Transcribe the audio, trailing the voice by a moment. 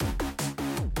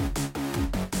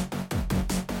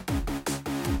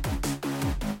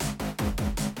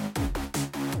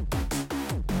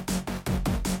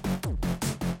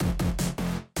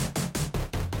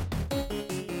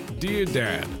Dear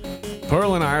Dad,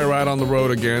 Pearl and I are out on the road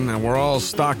again, and we're all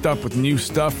stocked up with new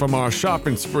stuff from our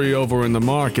shopping spree over in the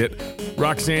market.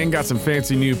 Roxanne got some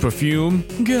fancy new perfume.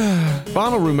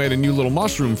 Bonnaroo made a new little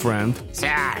mushroom friend.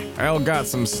 Elle got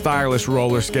some stylish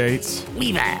roller skates.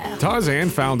 Tarzan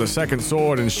found a second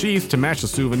sword and sheath to match the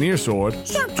souvenir sword.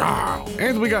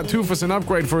 And we got Toofus an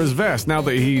upgrade for his vest now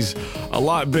that he's a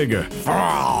lot bigger.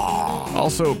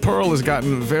 Also, Pearl has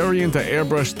gotten very into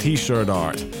airbrush t-shirt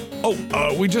art.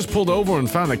 We just pulled over and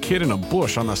found a kid in a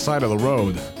bush on the side of the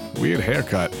road. Weird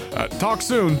haircut. Talk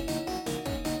soon.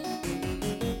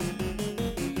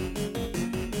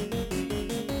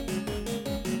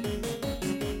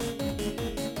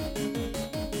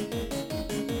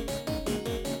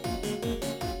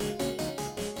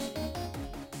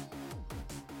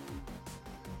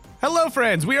 Hello,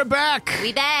 friends. We are back.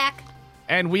 We back.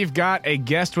 And we've got a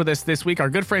guest with us this week. Our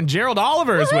good friend Gerald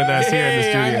Oliver is with us here in the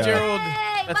studio. I'm Gerald.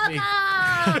 Hey, That's me. welcome.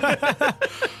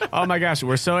 Oh my gosh,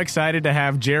 we're so excited to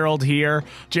have Gerald here.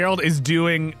 Gerald is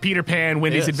doing Peter Pan,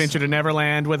 Wendy's Yes. Adventure to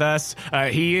Neverland with us.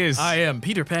 He is I am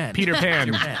Peter Pan. Peter Pan,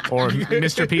 or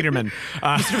Mr. Peterman.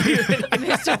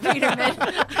 Mr. Peterman.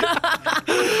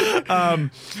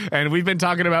 And we've been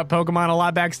talking about Pokemon a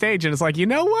lot backstage, and it's like, you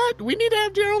know what? We need to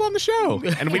have Gerald on the show.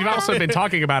 And we've also been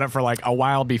talking about it for like a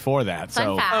while before that. Fun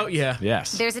So, fact. Oh, yeah.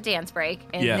 yes. There's a dance break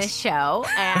in Yes. this show,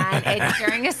 and it's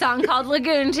during a song called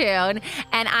Lagoon Tune,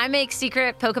 and I make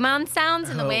secret Pokemon sounds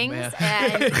in the wings, man.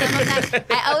 and some of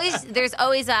them, there's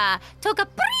always a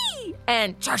Tokapri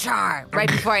and Char right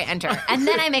before I enter, and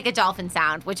then I make a dolphin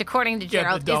sound, which according to Yeah,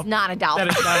 Gerald the is not a dolphin.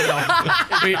 That is not a dolphin.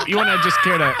 Wait, you want to just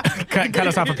care to cut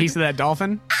us off a piece of that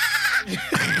dolphin?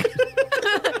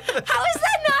 How is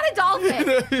that not a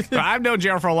dolphin? I've known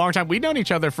Gerald for a long time. We've known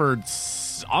each other for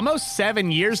almost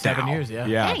 7 years now. 7 years, yeah.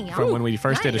 Yeah, Dang, from y'all. when we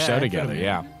first did a Nice. show Yeah, together,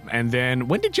 yeah. yeah. And then,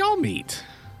 when did y'all meet?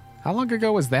 How long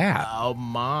ago was that? Oh,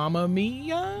 Mamma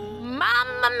Mia?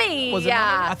 Mamma mia! Was it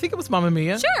I think it was Mamma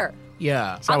Mia. Sure.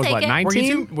 Yeah. So I I'll was, take what, it.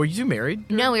 19? Were you two married?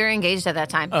 No, we were engaged at that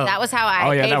time. Oh. That was how I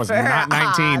Oh, yeah, paid that was for, not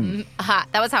 19.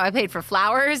 that was how I paid for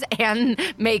flowers and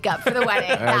makeup for the wedding.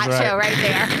 That's that show right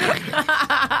there.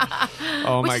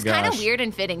 Oh, Which my is kind gosh. of weird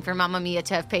and fitting for Mamma Mia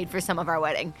to have paid for some of our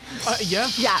wedding. Yeah.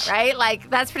 Yeah, right? Like,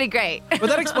 that's pretty great. But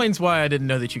that explains why I didn't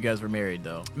know that you guys were married,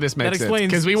 though. This that makes sense. explains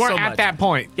Because we weren't so at much. that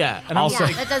point. Yeah. And I was Also-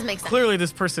 Yeah, that does make sense. clearly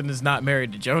this person is not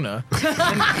married to Jonah.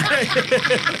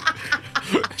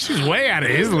 She's way out of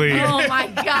his league. Oh, my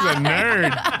He's a God.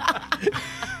 nerd.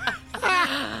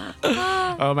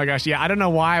 Oh my gosh, yeah, I don't know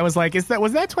why I was like, was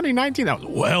that 2019? That was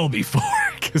well before,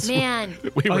 because Man.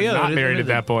 we were yeah, not that is- married that at is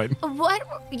that it. point. What?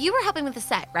 You were helping with the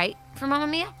set, right? For Mamma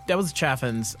Mia? That was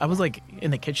Chaffin's. I was like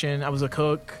in the kitchen. I was a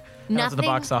cook. I was at the Nothing-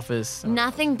 box office.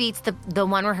 Nothing beats the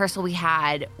one rehearsal we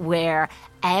had where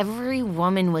every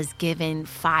woman was given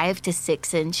 5 to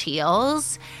 6 inch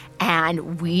heels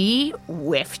and we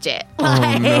whiffed it.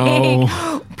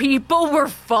 no. People were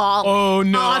falling Oh,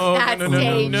 no. off that No, no, no,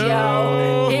 stage, no.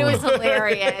 yo. It was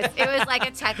hilarious. It was like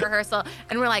a tech rehearsal.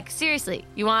 And we're like, seriously,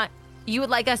 you would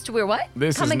like us to wear what?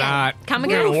 This Come is again. not Come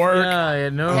gonna again. work. Yeah,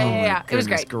 no. Yeah. It was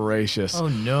Goodness great. gracious. Oh,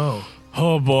 no.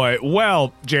 Oh boy.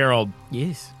 Well, Gerald,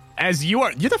 Yes. as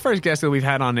you're the first guest that we've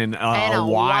had on in a a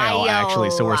while, while.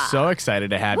 actually. So we're so excited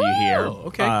to have you here. Oh,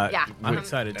 okay. Yeah. I'm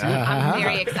excited, too. I'm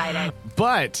very excited.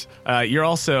 But you're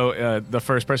also the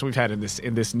first person we've had in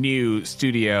this new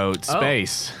studio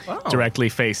space, Wow. directly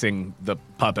facing the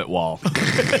puppet wall.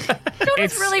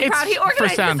 Jonah's really proud. He for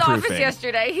organized his office soundproofing.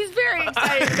 yesterday. He's very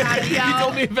excited about it, yo. He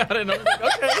told me about it, and I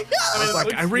was like,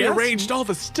 okay. I rearranged all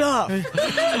the stuff.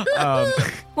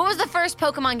 What was the first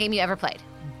Pokemon game you ever played?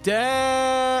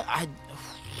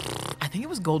 I think it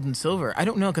was Gold and Silver. I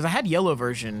don't know, because I had Yellow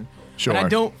version. Sure. But I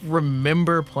don't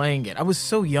remember playing it. I was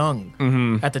so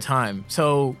young at the time.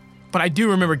 So, but I do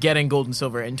remember getting Gold and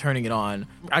Silver and turning it on.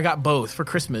 I got both for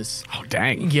Christmas. Oh,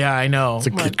 dang. Yeah, I know. It's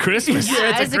a good Christmas.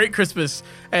 Yeah, That's it's a great Christmas.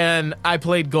 And I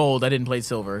played Gold. I didn't play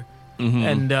Silver.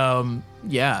 And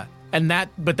yeah. And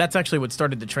that's actually what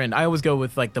started the trend. I always go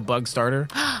with like the bug starter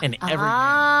and every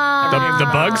Ah. The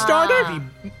bug starter?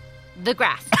 The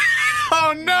grass.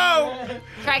 Oh, no.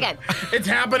 Try again. It's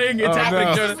happening. It's happening.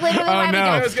 no. Jonah. This is literally Oh, why we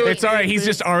no. go. It's all right. He's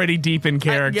just already deep in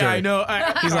character. Yeah, I know.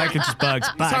 He's like, it's just bugs.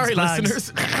 Sorry, bugs.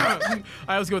 listeners.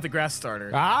 I always go with the grass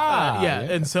starter. Ah. Yeah,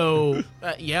 and so,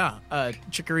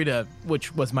 Chikorita,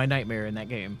 which was my nightmare in that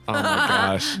game. Oh, my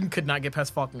gosh. Could not get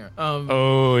past Faulkner.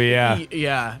 Oh, yeah.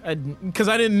 Yeah, because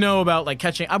I didn't know about like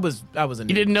catching. I was a You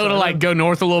didn't know to like go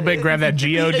north a little bit, grab that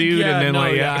Geo dude, yeah, and then no,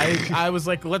 like yeah. I was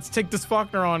like, let's take this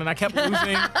Faulkner on, and I kept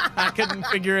losing. I couldn't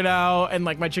figure it out, and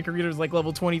like my Chikorita's like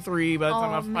level 23 by the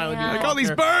time I finally man. beat Like all these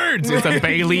Faulkner. birds. It's a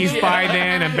Bayleaf by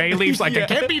then, and Bayleaf's like, I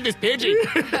can't beat this Pidgey.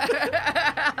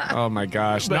 Oh my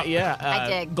gosh. But No- yeah, I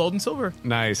dig. Gold and Silver.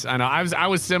 Nice. I know. I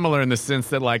was similar in the sense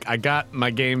that like I got my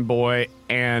Game Boy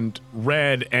and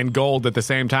Red and Gold at the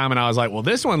same time, and I was like, well,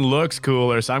 this one looks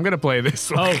cooler, so I'm gonna play this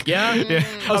one. Oh yeah, Yeah.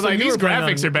 I was so like, you these were playing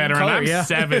graphics on are better, color, and I'm yeah.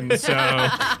 7, so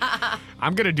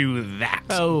I'm gonna do that.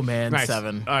 Oh man, Nice.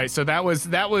 7. All right, so that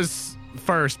was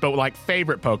first, but like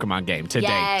favorite Pokemon game to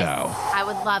Yes. date, though. I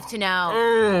would love to know.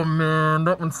 Oh man,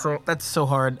 that's so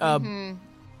hard.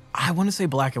 I want to say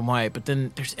Black and White, but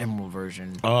then there's Emerald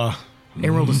version.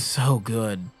 Emerald is so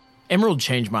good. Emerald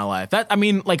changed my life. I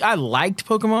liked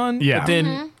Pokemon. Yeah. But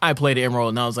then I played Emerald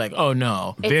and I was like, oh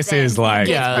no. This in. is like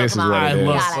Yeah, this is Pokemon. what I it is.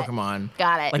 love Got it. Pokemon.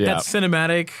 Got it. Like Yeah. that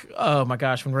cinematic. Oh my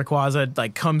gosh, when Rayquaza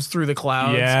like comes through the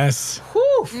clouds. Yes.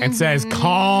 And says,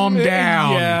 calm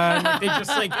down. Yeah. And, like, they just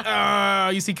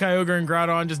like you see Kyogre and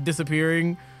Groudon just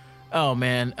disappearing. Oh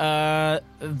man.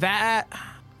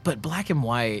 But Black and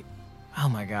White. Oh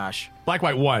my gosh. Black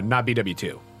White 1, not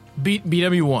BW2.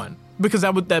 BW1 because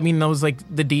that was like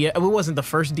the DS. It wasn't the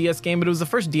first DS game, but it was the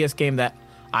first DS game that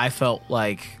I felt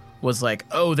like was like,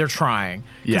 oh, they're trying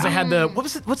because Yeah. I had the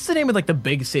what's the name of like the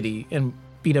big city in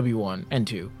BW1 and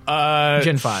 2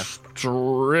 Gen 5.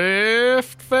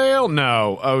 Drift fail?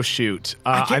 No. Oh shoot.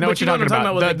 I know what you're talking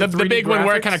about. with, like, The 3D big one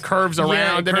where it graphics. kind of curves around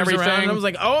Yeah, it and curves everything. around, and I was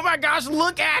like, oh my gosh,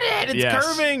 look at it! It's Yes.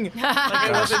 curving. Like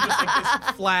it wasn't just like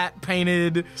this flat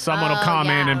painted. Someone will come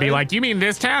in yeah. and be like, "You mean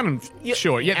this town?" And Yeah,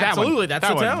 sure, yeah, that absolutely, one. that's that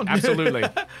the one. town. Absolutely.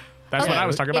 That's what I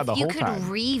was talking about the if you whole could time.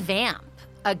 revamp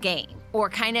a game or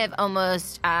kind of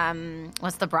almost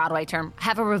what's the Broadway term?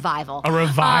 Have a revival. A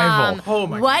revival. Oh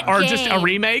my what Or game? just a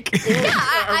remake. Yeah,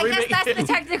 I guess remake. that's the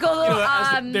technical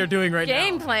as they're doing right now.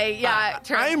 gameplay. Yeah,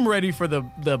 term. I'm ready for the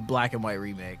Black and White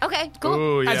remake. Okay, cool.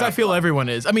 Ooh, yeah. As I feel everyone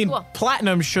is. I mean, Cool.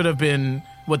 Platinum should have been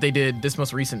what they did this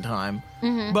most recent time,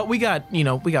 but we got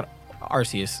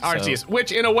Arceus. so- Arceus,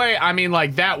 which in a way, I mean,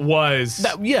 like that was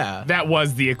That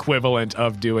was the equivalent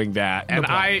of doing that, and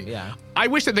problem, yeah. I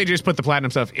wish that they just put the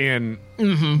platinum stuff in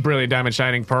Brilliant Diamond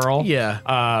Shining Pearl.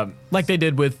 yeah, like they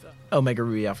did with Omega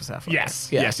Ruby Alpha Sapphire. Yes,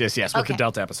 Yeah. yes, with the Okay.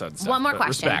 Delta episode. And stuff, One more but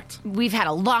question. Respect. We've had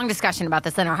a long discussion about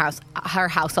this in our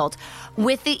household.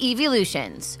 With the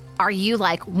evolutions, are you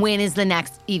like, when is the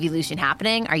next evolution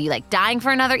happening? Are you like dying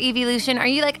for another evolution? Are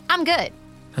you like, I'm good?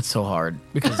 That's so hard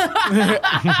because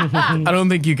I don't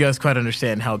think you guys quite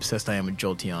understand how obsessed I am with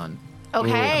Jolteon.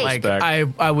 Okay. Like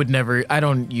Respect. I would never. I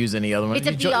don't use any other one. It's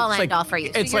a be-all, end-all for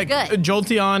you, so It's you're like good.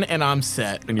 Jolteon, and I'm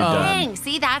set. And you're done. Dang,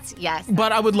 see, that's, yes.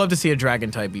 But I would love to see a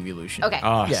dragon type evolution. Okay.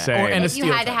 Oh, Yeah, same. and a if you steel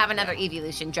had to type. have another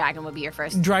evolution, Dragon would be your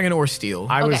first. Dragon or steel.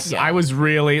 I Okay. was Yeah. I was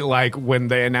really like when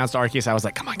they announced Arceus, I was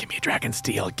like, come on, give me a Dragon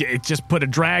Steel. Just put a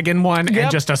dragon one and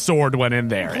Yep. just a sword one in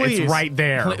there. Please. It's right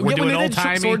there. Yeah, We're when doing they old did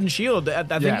timey. Sword and Shield. I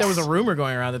think Yes. there was a rumor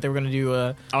going around that they were going to do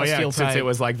a Oh yeah, steel since type. it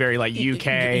was like very like UK.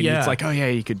 And Yeah. it's like, oh yeah,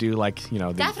 you could do like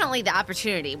the, Definitely the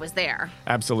opportunity was there.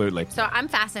 absolutely. So I'm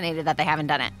fascinated that they haven't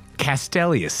done it.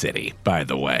 Castelia City, by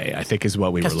the way, I think is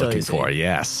what we were Castelia looking City. for.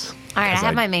 Yes. All right, I 'Cause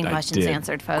have my main questions did.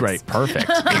 answered, folks. Great, perfect.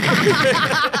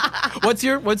 What's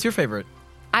your favorite?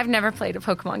 I've never played a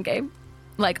Pokemon game,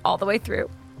 like all the way through.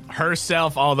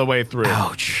 Herself all the way through.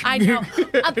 Ouch. I know.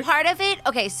 A part of it,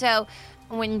 okay, so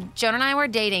when Jonah and I were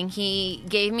dating, he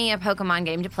gave me a Pokemon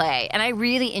game to play, and I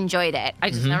really enjoyed it. I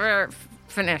just never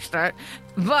finished it,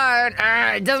 but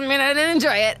it doesn't mean I didn't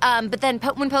enjoy it. But then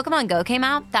when Pokemon Go came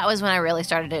out, that was when I really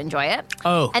started to enjoy it.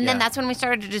 Oh, and then yeah. that's when we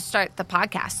started to just start the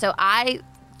podcast. So I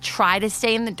try to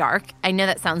stay in the dark. I know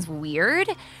that sounds weird.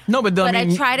 No, but But I I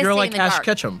mean, try to you're stay like in the Ash dark.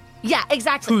 Ketchum, Yeah,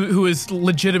 exactly. who is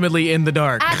legitimately in the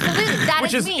dark. Absolutely, that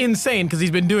Which is me. insane because he's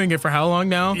been doing it for how long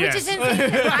now? Yeah. Which is insane.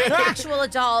 I'm an actual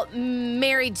adult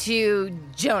married to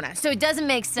Jonah, so it doesn't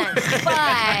make sense.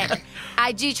 But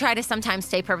I do try to sometimes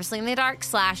stay purposely in the dark.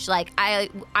 / like I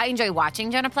enjoy watching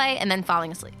Jonah play and then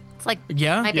falling asleep. It's like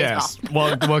Yeah? my baseball. Yes.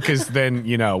 Well, because then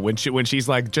when she's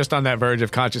like just on that verge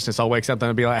of consciousness, I'll wake up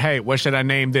and be like, "Hey, what should I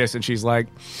name this?" And she's like,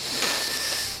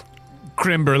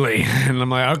 "Crimberly," and I'm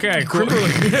like, "Okay, cool.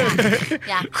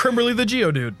 Yeah. Crimberly the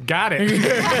Geodude. got it."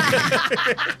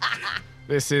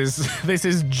 This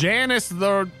is Janice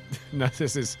the. No,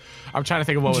 this is. I'm trying to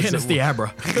think of what was Janice it. the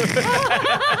Abra.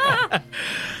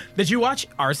 Did you watch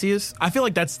Arceus? I feel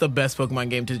like that's the best Pokemon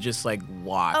game to just like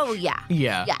watch. Oh yeah.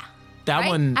 Yeah. Yeah. That Right?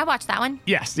 one. I watched that one.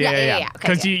 Yes, Yeah, yeah. okay,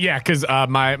 Because yeah. because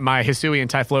my Hisuian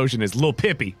Typhlosion is Lil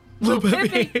Pippi. Lil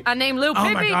Pippi. I named Lil Pippi.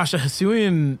 Oh my gosh, the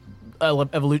Hisuian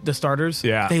the starters.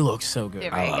 Yeah. They look so good.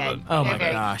 They're very good. Oh They're my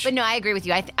very- gosh. But no, I agree with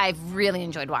you. I've really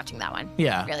enjoyed watching that one.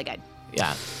 Yeah. Really good.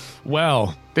 Yeah.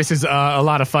 Well, this is a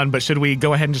lot of fun, but should we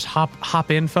go ahead and just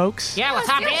hop in, folks? Yeah, let's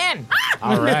hop in.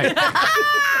 All right.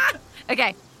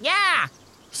 Okay. Yeah.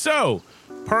 So,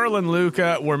 Pearl and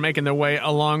Luca were making their way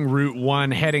along Route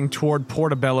 1, heading toward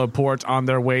Portobello Port on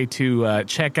their way to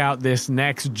check out this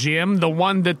next gym, the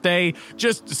one that they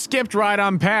just skipped right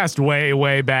on past way,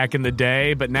 way back in the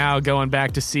day, but now going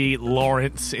back to see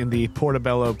Lawrence in the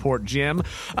Portobello Port gym.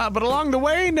 But along the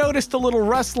way, noticed a little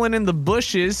rustling in the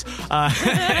bushes,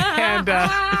 and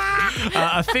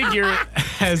a figure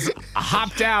has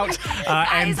hopped out.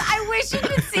 Guys, I wish you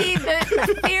could see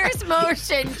the fierce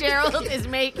motion Gerald is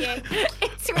making.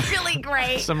 It's really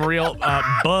great. Some real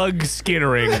bug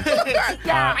skittering.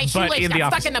 Yeah, My shoelace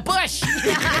got stuck in the bush.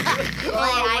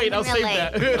 wait, I'll save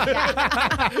that.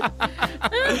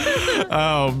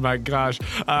 Oh my gosh.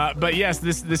 But yes,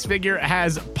 this figure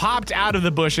has popped out of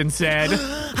the bush and said,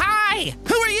 Hi,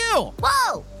 who are you?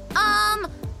 Whoa!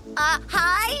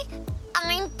 Hi?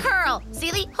 I'm Pearl.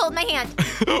 Seeley, hold my hand.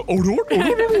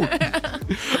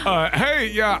 Hey,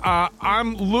 yeah,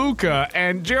 I'm Luca.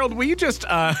 And Gerald, will you just,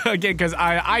 again, because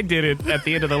I did it at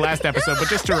the end of the last episode, but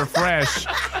just to refresh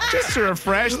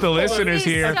the listeners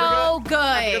here. So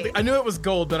good. I knew it was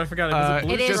gold, but I forgot it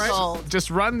was It is just, gold. Just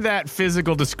run that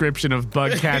physical description of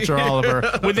Bugcatcher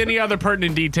Oliver with any other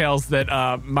pertinent details that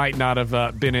might not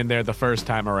have been in there the first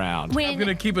time around. I'm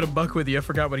gonna keep it a buck with you. I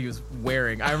forgot what he was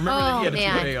wearing. I remember Oh, that he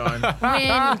had a toupee on.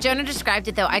 When Jonah described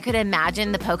it, though, I could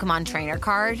imagine the Pokemon trainer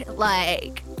card,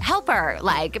 like helper,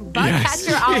 like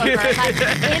Bugcatcher Oliver, like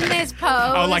in this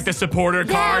pose. Oh, like the supporter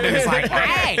card, and it's like,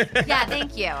 hey. Yeah,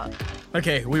 thank you.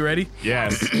 Okay, we ready?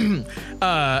 yes.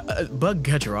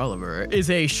 Bugcatcher Oliver is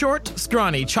a short,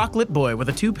 scrawny chocolate boy with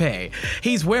a toupee.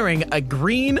 He's wearing a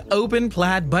green open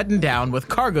plaid button-down with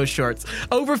cargo shorts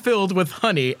overfilled with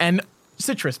honey and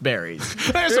citrus berries.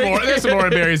 There's some more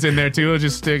berries in there too. We'll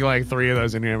just stick like 3 of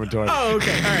those in your inventory. Oh,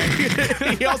 okay. All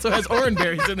right. He also has orange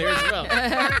berries in there as well.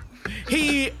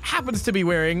 He happens to be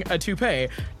wearing a toupee.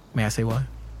 May I say why?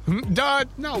 Not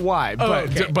why, but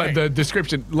okay. but the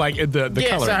description, like the Yes,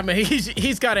 color. I mean,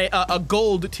 he's got a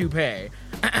gold toupee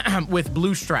with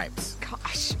blue stripes.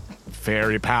 Gosh.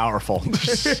 Very powerful.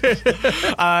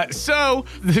 So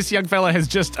this young fella has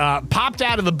just popped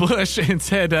out of the bush and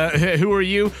said, hey, "Who are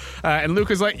you?" And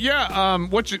Luca's like, "Yeah,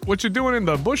 what you doing in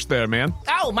the bush there, man?"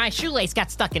 Oh, my shoelace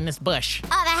got stuck in this bush. Oh,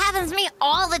 that happens to me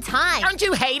all the time. Don't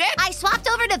you hate it? I swapped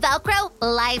over to Velcro.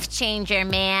 Life changer,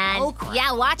 man. Oh, crap.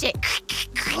 Yeah, watch it.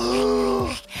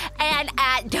 And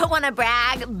don't want to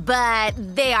brag, but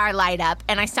they are light up,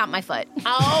 and I stomped my foot.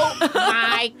 Oh,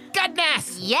 my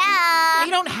goodness. Yeah. They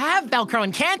don't have Velcro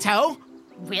in Kanto.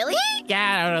 Really?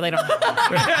 Yeah, no, they don't.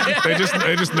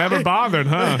 They just never bothered,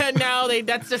 huh? No,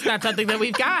 that's just not something that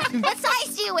we've got. What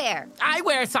size do you wear? I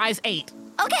wear a size 8.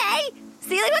 Okay.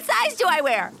 Seeley, what size do I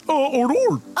wear? Oh.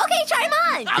 Okay, try them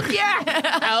on. Oh,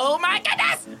 yeah. Oh, my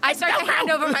goodness. I start to hand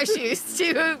over my shoes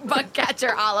to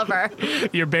Bugcatcher Oliver.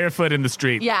 You're barefoot in the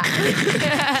street. Yeah.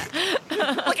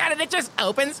 Look at it. It just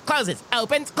opens, closes,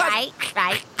 opens, closes.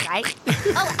 Right.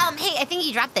 Oh, hey, I think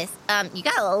you dropped this. You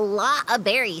got a lot of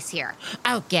berries here.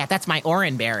 Oh, yeah, that's my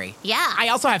orange berry. Yeah. I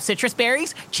also have citrus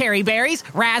berries, cherry berries,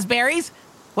 raspberries.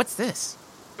 What's this?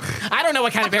 I don't know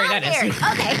what kind of berry that is.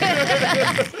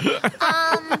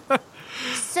 Okay.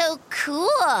 So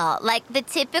cool. Like the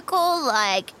typical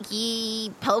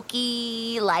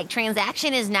pokey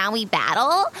transaction is now we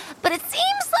battle, but it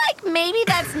seems like maybe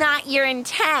that's not your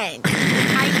intent.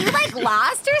 Are you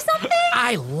lost or something?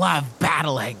 I love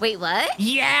battling. Wait, what?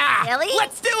 Yeah. Really?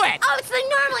 Let's do it. Oh, it's the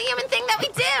normal human thing that we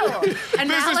do. And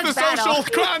This now is let's the battle. social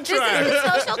contract. This is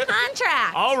the social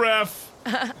contract. All ref.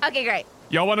 Okay, great.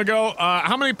 Y'all want to go?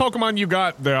 How many Pokemon you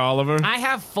got there, Oliver? I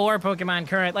have 4 Pokemon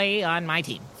currently on my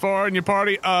team. 4 in your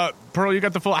party. Pearl, you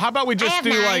got the full. How about we I just have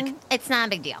do 9. It's not a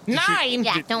big deal. 9?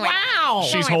 Yeah, don't worry. Wow.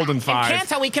 She's worry holding about In 5.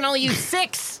 Kanto, we can only use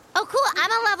 6. Oh, cool.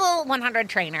 I'm a level 100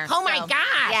 trainer. Oh, my so- gosh.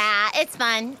 Yeah, it's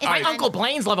fun. It's My fun. Uncle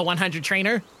Blaine's level 100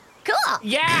 trainer. Cool.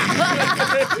 Yeah.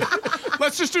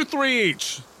 Let's just do 3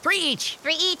 each. 3 each.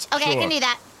 3 each. Okay, I Sure. can do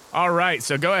that. All right,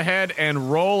 so go ahead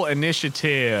and roll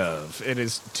initiative. It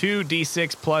is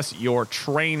 2d6 plus your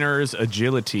trainer's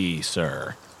agility,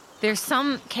 sir. There's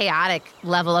some chaotic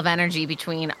level of energy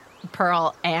between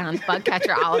Pearl and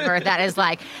Bugcatcher Oliver that is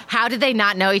like, how did they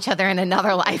not know each other in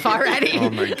another life already? Oh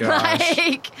my gosh.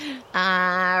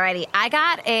 Alrighty. I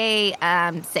got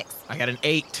a 6. I got an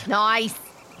 8. Nice.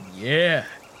 Yeah.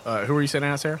 Who are you sending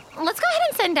out, Sarah? Let's go ahead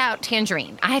and send out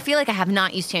Tangerine. I feel like I have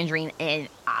not used Tangerine in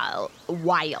a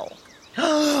while.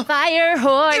 Fire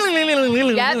horse.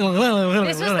 Yep.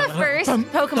 This was the first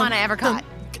Pokemon I ever caught.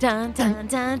 Dun, dun,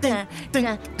 dun, dun,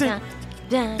 dun, dun.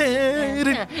 dun, dun,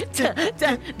 dun, dun,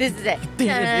 dun. This is it. Dun,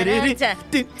 dun, dun,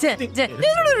 dun, dun,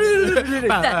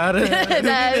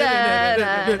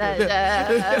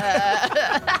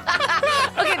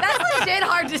 Okay, that's legit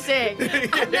hard to sing.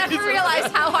 I've never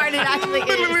realized how hard it actually is.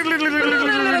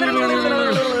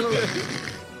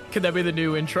 Could that be the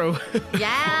new intro?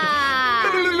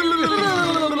 Yeah.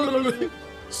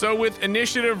 So with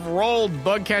initiative rolled,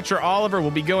 Bugcatcher Oliver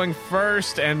will be going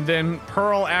first, and then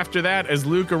Pearl after that as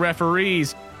Luca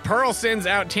referees. Pearl sends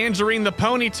out Tangerine the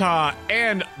Ponyta,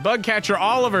 and Bugcatcher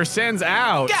Oliver sends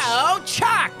out... Go,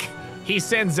 Chuck! He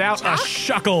sends out a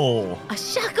Shuckle. A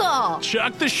shuckle.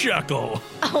 Chuck the Shuckle.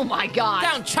 Oh my god.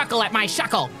 Don't chuckle at my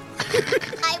shuckle.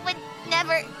 I would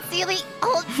never really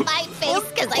hold my face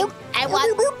because I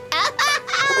want.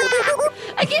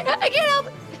 I can't help.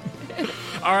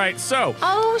 All right, so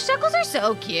Oh, shuckles are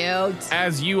so cute.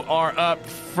 as you are up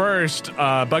first,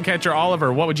 Bugcatcher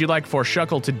Oliver, what would you like for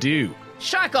Shuckle to do?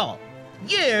 Shuckle,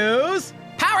 use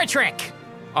power trick.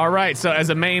 All right, so as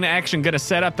a main action, gonna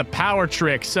set up the power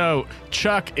trick. So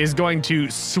Chuck is going to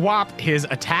swap his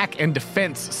attack and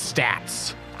defense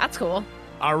stats. That's cool.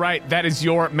 All right, that is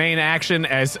your main action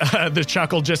as the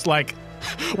Chuckle just like,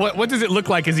 what does it look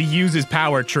like as he uses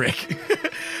power trick?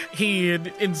 He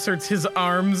inserts his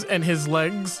arms and his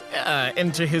legs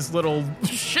into his little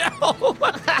shell,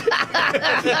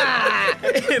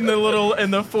 in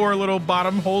the four little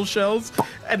bottom hole shells,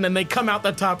 and then they come out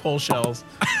the top hole shells.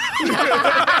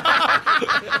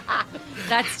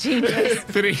 That's genius.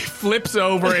 Then he flips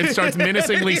over and starts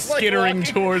menacingly He's like skittering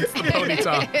walking. towards the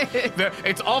Ponyta.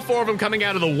 It's all four of them coming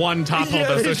out of the one top hole,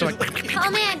 though. So it's like, Oh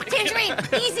man, Tangerine,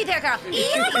 easy there, girl.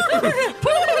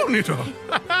 Ponyta.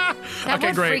 That Okay,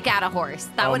 would great. freak out a horse.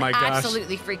 That Oh would my gosh.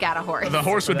 absolutely freak out a horse. The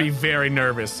horse would be very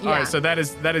nervous. All Yeah. right, so that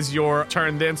is your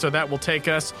turn then. So that will take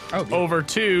us good. over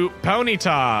to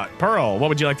Ponyta. Pearl, what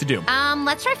would you like to do?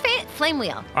 Let's try flame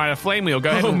wheel. All right, a flame wheel.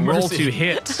 Go ahead Oh, and roll mercy. to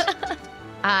hit.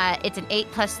 It's an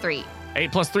 8 plus 3.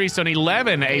 8 plus 3, so an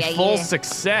 11. A Yeah, full yeah.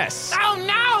 success. Oh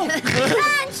no!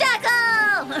 Run,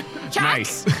 Shuckle!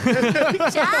 Nice.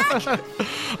 Chuck!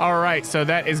 All right, so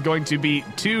that is going to be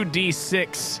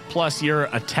 2d6 plus your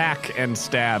attack and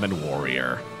stab and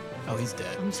warrior. Oh, he's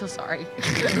dead. I'm so sorry.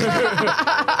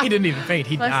 He didn't even faint.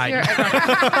 He Plus your died.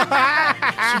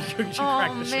 She Oh,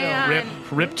 cracked the shell. man.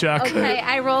 Rip Chuck. Okay,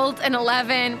 I rolled an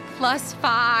 11 plus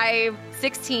 5,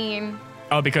 16.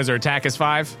 Oh, because her attack is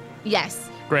 5? Yes.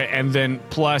 Great, and then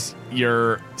plus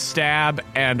your stab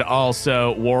and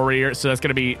also warrior. So that's going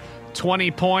to be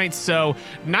 20 points. So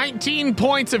 19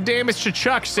 points of damage to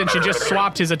Chuck since you just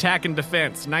swapped his attack and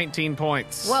defense. 19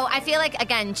 points. Well, I feel like,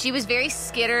 again, she was very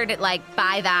skittered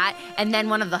by that, and then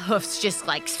one of the hoofs just,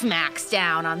 smacks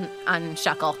down on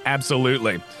Shuckle.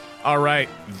 Absolutely. All right,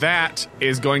 that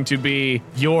is going to be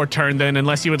your turn then,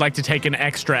 unless you would like to take an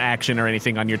extra action or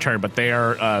anything on your turn, but they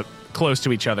are close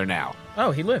to each other now.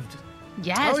 Oh, he lived.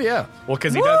 Yes.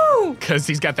 Well, because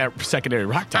he's got that secondary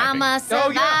rock typing. I'm a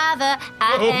survivor.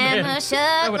 I am man. a Shuckle.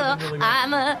 That would've been really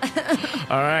I'm a...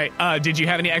 All right, did you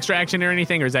have any extra action or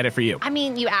anything, or is that it for you? I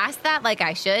mean, you asked that like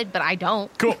I should, but I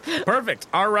don't. Cool. Perfect.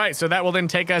 All right. So that will then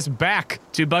take us back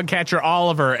to Bugcatcher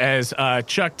Oliver as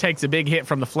Chuck takes a big hit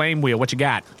from the flame wheel. What you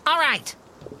got? All right.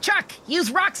 Chuck,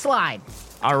 use rock slide.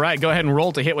 All right. Go ahead and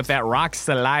roll to hit with that rock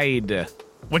slide.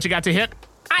 What you got to hit?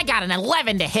 I got an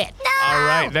 11 to hit. All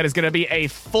right. That is going to be a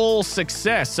full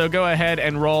success. So go ahead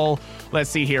and roll. Let's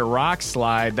see here. Rock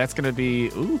slide. That's going to be,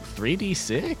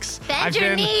 3d6. Bend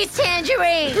your knees,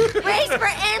 Tangerine. Brace for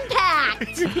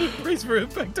impact. Brace for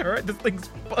impact. All right, this thing's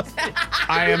busted.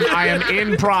 I am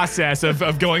in process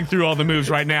of going through all the moves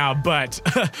right now, but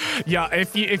yeah,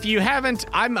 if you haven't,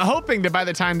 I'm hoping that by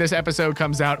the time this episode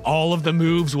comes out, all of the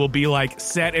moves will be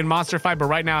set in Monster Fight, but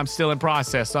right now I'm still in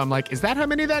process, so I'm like, is that how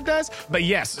many that does? But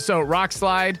yes, so rock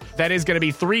slide, that is going to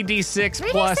be 3d6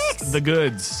 plus 3d6. the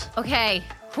goods. Okay.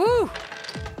 Whew.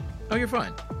 Oh, you're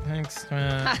fine. Thanks.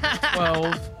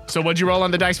 12. So what'd you roll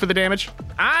on the dice for the damage?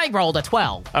 I rolled a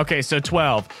 12. Okay, so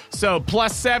 12. So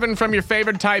plus 7 from your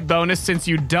favorite type bonus since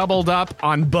you doubled up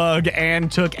on bug and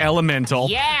took elemental.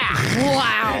 Yeah.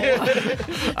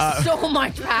 Wow. So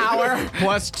much power.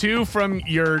 Plus 2 from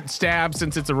your stab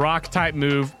since it's a rock type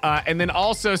move. And then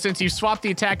also since you swapped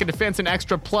the attack and defense, an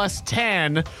extra plus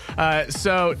 10.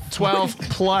 So 12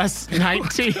 plus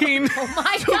 19. Oh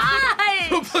my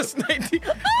God. Plus 19.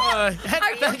 Are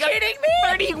you kidding me?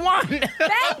 31.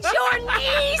 Bend your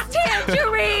knees,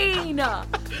 Tangerine.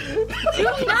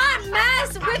 Do not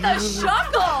mess with a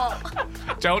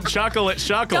Shuckle. Don't chuckle at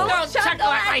Shuckle. Don't chuckle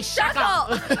at my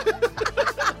Shuckle.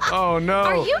 Shuckle. Oh no.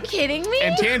 Are you kidding me?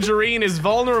 And Tangerine is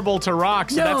vulnerable to rock,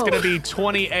 so that's No. going to be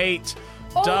 28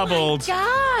 doubled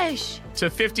Gosh. to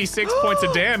 56 points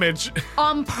of damage.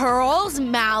 Pearl's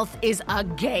mouth is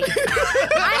agape.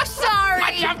 I'm sorry.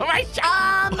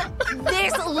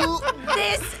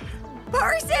 This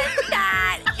person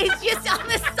that is just on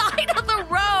the side of the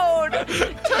road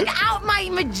took out my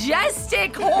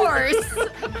majestic horse.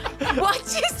 What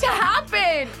just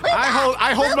happened?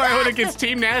 I hold my own against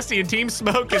Team Nasty and Team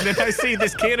Smoke, and then I see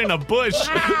this kid in a bush.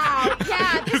 Wow,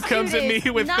 yeah, Who this comes dude at me is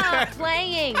with not that.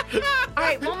 playing. All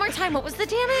right, one more time. What was the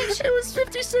damage? It was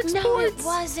 56 No, points. it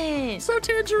wasn't. So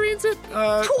Tangerine's at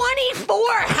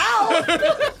 24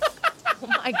 health. Oh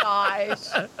my gosh.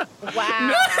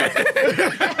 Wow.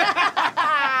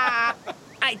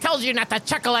 I told you not to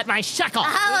chuckle at my shekel.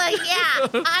 Oh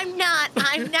yeah, I'm not.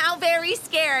 I'm now very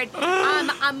scared.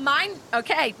 I'm mine.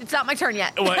 Okay, it's not my turn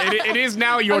yet. well, it is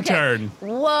now your Okay. turn.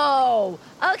 Whoa.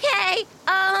 Okay.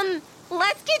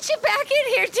 Let's get you back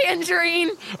in here, Tangerine.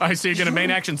 All right, so you're gonna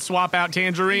main action swap out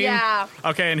Tangerine. Yeah.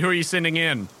 Okay, and who are you sending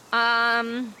in?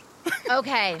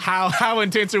 Okay. How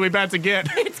intense are we about to get?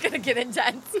 It's gonna get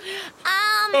intense.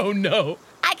 Oh no.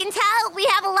 I can tell we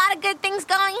have a lot of good things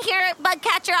going here at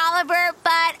Bugcatcher Oliver,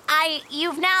 but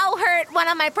you've now hurt one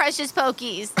of my precious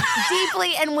Pokies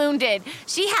deeply and wounded.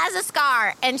 She has a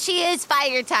scar, and she is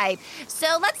fire type. So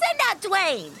let's send out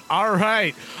Dwayne. All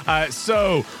right.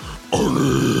 So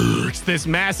Onyx, this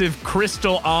massive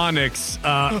crystal Onyx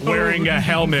wearing a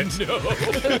helmet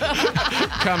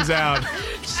comes out.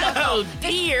 Oh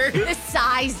dear. The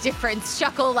size difference.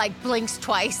 Shuckle like blinks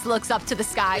twice, looks up to the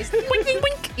skies. Wink, wink,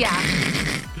 wink. Yeah.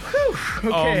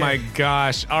 Oh my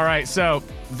gosh. All right, so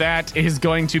that is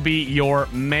going to be your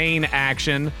main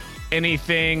action.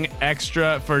 Anything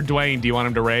extra for Dwayne? Do you want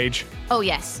him to rage? Oh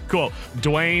yes. Cool.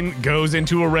 Dwayne goes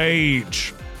into a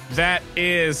rage. That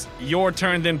is your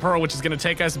turn then, Pearl, which is going to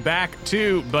take us back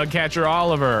to Bugcatcher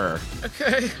Oliver.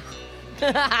 Do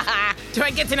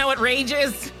I get to know what rage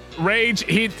is? Rage,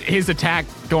 his attack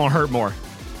gonna hurt more.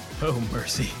 Oh,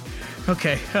 mercy.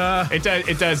 Okay.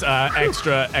 It does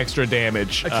extra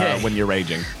damage Okay. when you're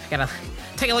raging. Gotta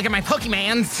take a look at my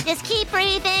Pokemans. Just keep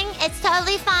breathing. It's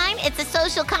totally fine. It's a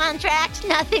social contract,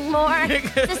 nothing more.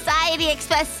 Society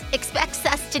expects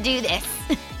us to do this.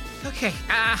 Okay.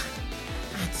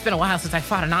 It's been a while since I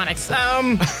fought an Onyx.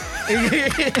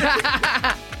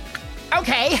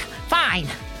 Okay, fine.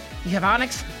 You have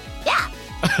Onyx? Yeah.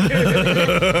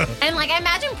 And like I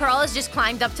imagine Pearl has just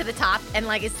climbed up to the top and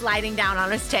like is sliding down on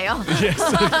his tail. Yes.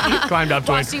 Climbed up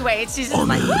to While it. she waits, she's just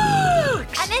like, woo!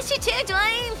 I miss you too,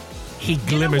 Dwayne. He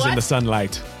glimmers in what? the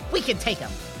sunlight. We can take him.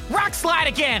 Rock slide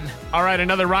again. All right,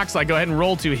 another rock slide. Go ahead and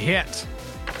roll to hit.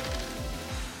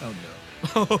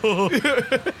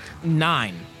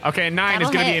 9. Okay, 9 is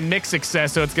That'll going to be hit. a mixed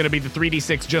success, so it's going to be the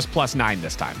 3d6 just plus 9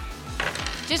 this time.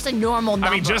 Just a normal number.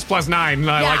 I mean, just plus 9.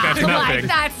 Like, that's like, nothing.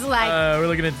 that's like, We're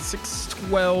looking at 6,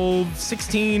 12,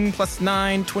 16 plus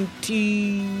 9,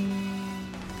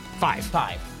 25.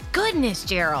 5. goodness,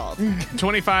 Gerald.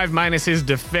 25 minus his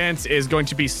defense is going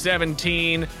to be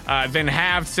 17, then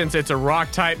halved since it's a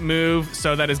rock type move,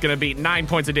 so that is going to be 9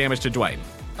 points of damage to Dwayne.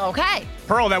 Okay.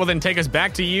 Pearl, that will then take us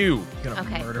back to you. You're gonna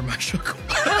Okay. murder my sugar.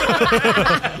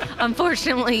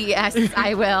 Unfortunately, yes,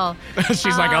 I will.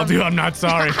 She's like, I'm not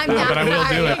sorry, I'm not but I will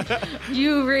do sorry. it.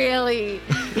 You really,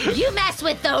 you mess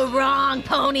with the wrong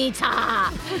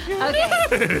ponyta.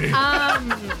 Okay.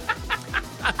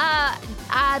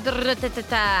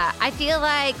 I feel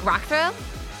like rock throw.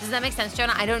 Does that make sense,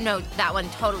 Jonah? I don't know that one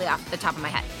totally off the top of my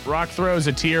head. Rock throw is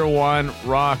a tier 1.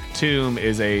 Rock tomb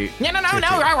is a No.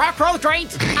 Rock roll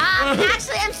great.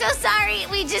 Actually, I'm so sorry.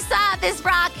 We just saw this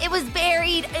rock. It was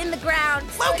buried in the ground.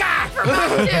 Luca!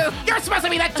 You're supposed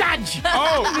to be the judge.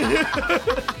 Oh,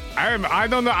 I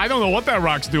don't know what that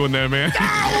rock's doing there, man.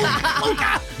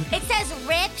 It says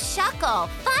Rip Shuckle.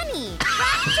 Funny.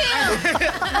 Rock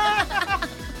too.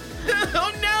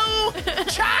 Oh no!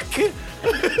 Chuck!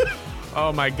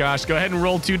 Oh my gosh! Go ahead and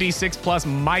roll 2d6 plus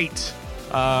might.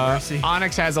 Mercy.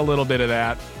 Onyx has a little bit of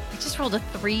that. I just rolled a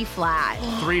 3 flat.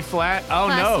 3 flat. Oh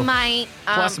Plus no! might.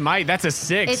 Plus might. That's a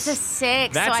 6. It's a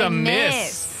 6. That's so a I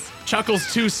miss.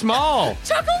 Chuckle's too small.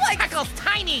 Chuckle like Chuckle's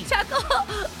tiny.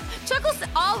 Chuckle's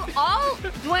all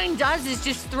Dwayne does is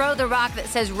just throw the rock that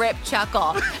says "Rip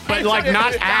Chuckle," But And like Chuckle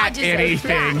not just at dodges it.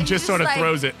 anything, Yeah, just sort of like,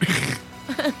 throws it.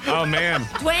 Oh man!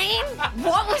 Dwayne,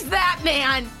 what was that,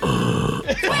 man?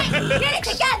 Dwayne, get it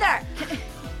together.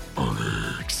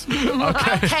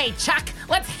 Okay, Chuck,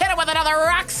 let's hit him with another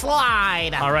rock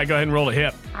slide. All right, go ahead and roll a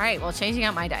hit. All right, well, changing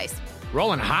out my dice.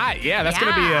 Rolling high. Yeah, that's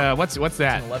gonna be Yeah. what's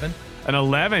that? 11. An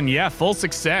 11. Yeah, full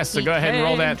success. So go ahead and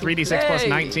roll that 3d6 plus Hey.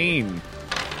 19.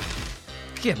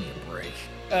 Give me a break.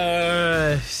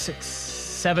 6,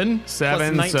 7.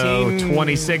 7, plus so 19,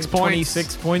 26 points.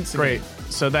 26 points. Great.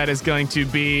 So that is going to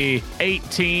be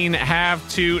 18 half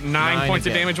to 9 points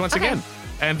of again. damage once Okay. again.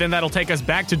 And then that'll take us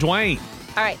back to Dwayne.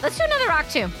 All right, let's do another rock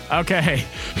tomb. Okay.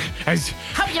 As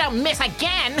Hope you don't miss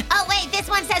again. Oh, wait, this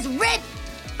one says Rip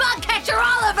Bugcatcher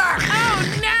Oliver. Oh,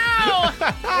 no.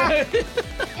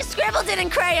 It's scribbled it in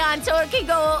crayon, so it can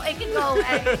go.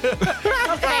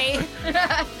 Okay.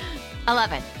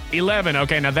 11. 11.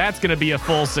 Okay, now that's going to be a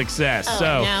full success.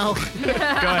 so No. go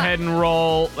ahead and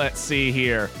roll. Let's see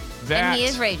here. That And he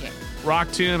is raging.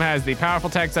 Rock Tomb has the powerful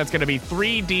text. That's going to be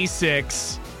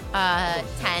 3d6.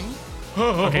 10.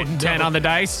 Okay, 10 on the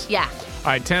dice. Yeah. All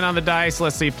right, 10 on the dice.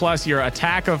 Let's see, plus your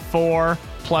attack of 4,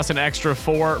 plus an extra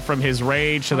 4 from his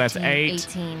rage, so that's 8.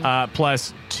 18.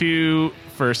 Plus 2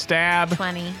 for stab.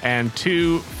 20. And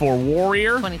 2 for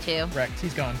warrior. 22. Rex,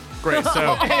 he's gone. Great.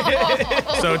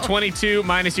 So 22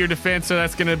 minus your defense, so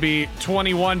that's going to be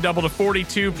 21, double to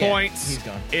 42 points. he's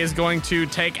gone. Is going to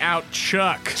take out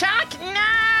Chuck. Chuck, no.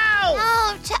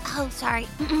 Oh, sorry.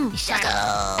 Shut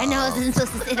up. I know I wasn't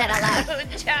supposed to say that out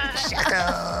loud. Shut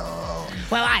up.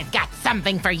 Well, I've got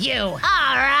something for you. All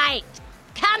right.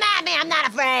 Come at me. I'm not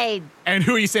afraid. And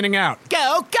who are you sending out?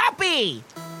 Go Guppy.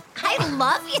 I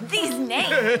love these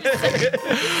names.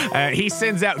 He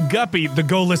sends out Guppy, the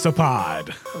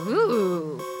Golisopod.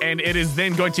 Ooh. And it is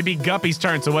then going to be Guppy's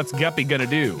turn, so what's Guppy going to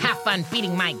do? Have fun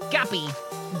beating my Guppy.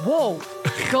 Whoa.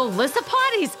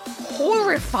 Golisopod is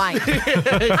horrifying.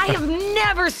 I have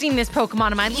never seen this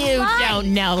Pokemon in my You life.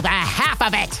 don't know the half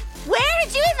of it. Where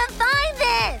did you even find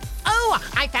this? Oh,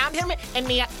 I found him in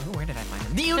the... where did I find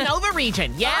him? The Unova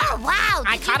region, yeah. Oh, wow.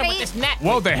 I Did caught you him with read- this net.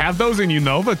 Whoa, they have those in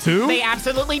Unova, too? They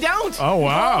absolutely don't. Oh,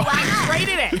 wow. I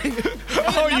traded it.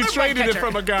 Oh, you Another traded it Bugcatcher.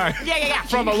 from a guy. Yeah.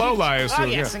 From a Lola, I assume. Oh,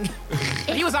 yes.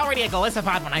 Yeah. He was already a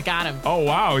Golisopod when I got him. Oh,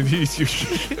 wow. He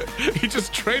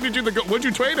just traded you What'd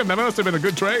you trade him? That must have been a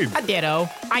good trade. A Ditto.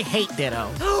 I hate Ditto.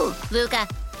 Luca,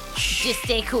 just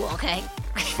stay cool, okay?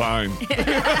 Fine.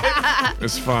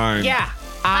 It's fine. Yeah,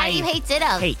 Why I do you hate Ditto?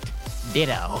 hate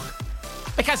Ditto.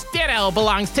 Because Ditto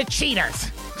belongs to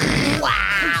cheaters.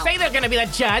 Wow. Say they're gonna be the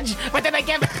judge, but then they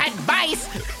give advice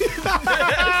to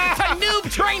noob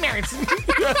trainers.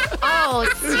 Oh,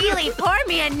 Seely, pour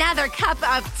me another cup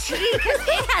of tea because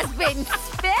it has been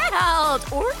spilled.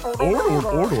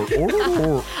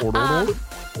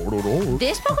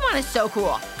 This Pokemon is so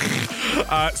cool.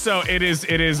 So it is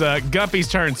Guppy's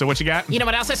turn. So what you got? You know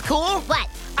what else is cool? What?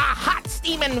 A hot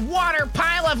steaming water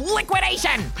pile of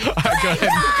liquidation. Go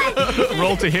ahead.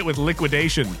 Roll to hit with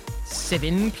liquidation.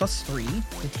 7 plus 3,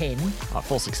 10.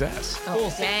 Full success.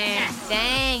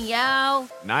 Dang, yo.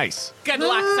 Nice. Good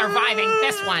luck surviving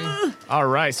this one. All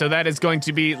right, so that is going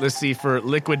to be, let's see, for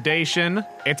liquidation.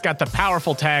 It's got the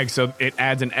powerful tag, so it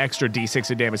adds an extra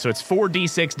d6 of damage. So it's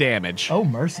 4d6 damage. Oh,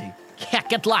 mercy. Yeah,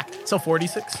 good luck. So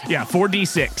 46? Yeah,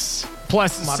 4d6.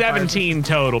 Plus Modifier. 17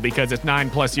 total because it's 9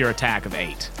 plus your attack of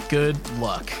 8. Good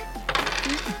luck.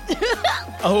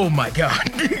 Oh my god.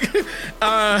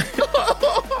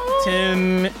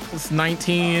 10 plus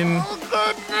 19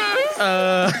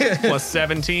 Plus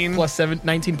 17. plus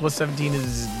 19 plus 17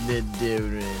 is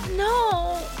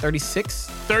No. 36.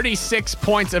 36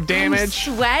 points of damage.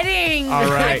 I'm sweating. All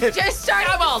right. I just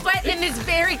started sweating in this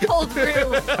very cold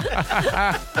room.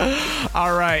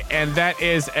 All right, and that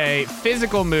is a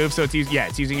physical move, so it's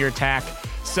using your attack.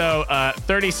 So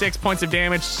 36 points of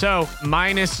damage. So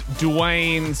minus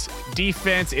Dwayne's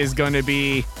defense is going to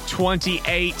be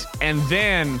 28, and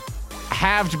then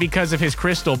halved because of his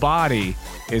crystal body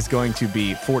is going to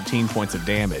be 14 points of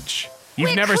damage. You've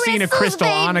With never seen a crystals, crystal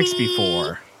onyx baby.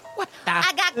 before. What the?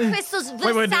 I got crystals,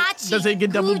 Versace, does it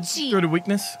get double Gucci. through to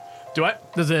weakness? Do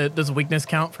what? Does weakness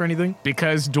count for anything?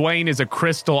 Because Dwayne is a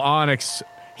crystal onyx,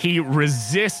 he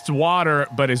resists water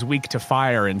but is weak to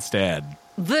fire instead.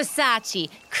 Versace,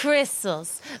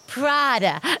 crystals,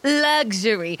 Prada,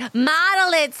 luxury,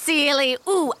 model it, Seely.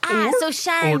 Ooh, so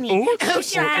shiny. So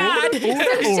shiny.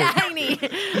 So shiny.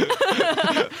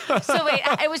 So wait,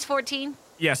 it was 14?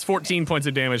 Yes, 14 points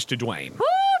of damage to Dwayne. Woo,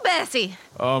 Bessie.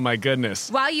 Oh my goodness.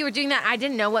 While you were doing that, I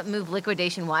didn't know what move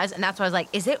liquidation was, and that's why I was like,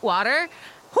 is it water?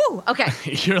 Whew, okay.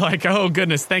 You're like, oh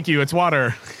goodness, thank you, it's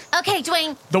water. Okay,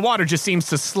 Dwayne. The water just seems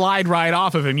to slide right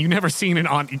off of him.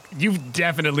 You've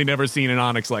definitely never seen an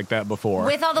onyx like that before.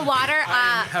 With all the water,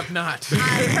 Have not.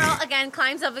 Pearl again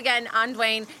climbs up again on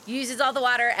Dwayne, uses all the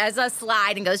water as a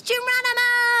slide, and goes,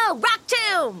 Geronimo! Rock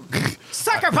Tomb!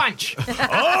 Sucker punch. A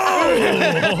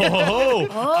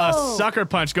sucker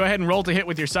punch. Go ahead and roll to hit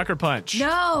with your sucker punch.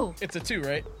 No! It's a 2,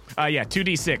 right? Yeah,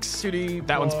 2d6. 2D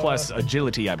That one's plus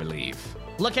agility, I believe.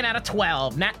 Looking at a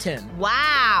 12, nat 10.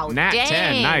 Wow. Nat dang.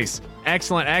 10, nice.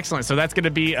 Excellent, excellent. So that's going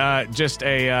to be just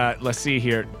a, let's see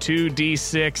here,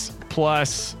 2d6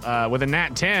 plus, with a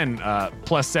nat 10,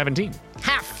 plus 17.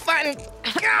 Have fun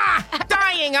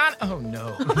dying on. Oh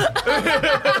no.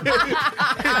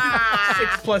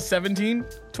 6 plus 17,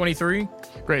 23.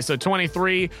 Great, so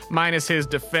 23 minus his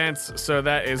defense, so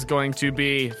that is going to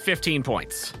be 15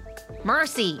 points.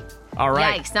 Mercy. All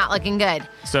right. Yikes, not looking good.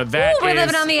 So that Ooh, we're is-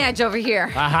 living on the edge over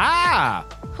here. Aha!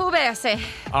 Who better say?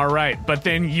 All right, but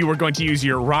then you were going to use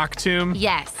your rock tomb.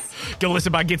 Yes.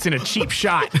 Galisabot gets in a cheap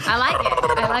shot. I like it.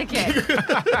 I like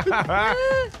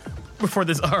it. Before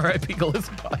this R.I.P.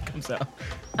 Galisabot comes out.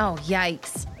 Oh,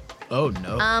 yikes. Oh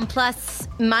no. Plus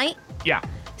might, Yeah.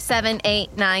 7,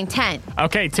 8, 9, 10.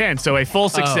 Okay, 10, so a full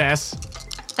success.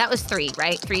 That was 3,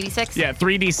 right? 3d6? Yeah,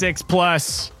 3d6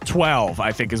 plus 12,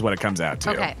 I think is what it comes out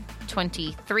to. Okay.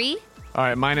 23. All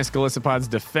right, minus Galisapod's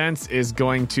defense is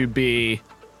going to be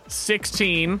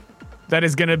 16. That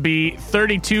is going to be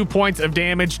 32 points of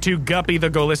damage to Guppy the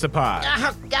Golisapod.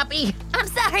 Oh, Guppy. I'm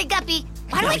sorry, Guppy.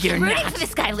 Why do I keep rooting for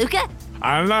this guy, Luca?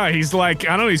 I don't know. He's like,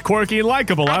 I don't know. He's quorky and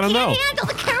likable. I don't know. Can't handle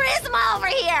the charisma over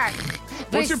here.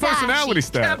 What's your Versace. personality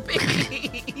stat?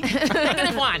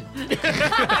 Negative 1.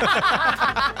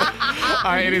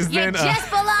 All right, it is You then. just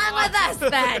belong with us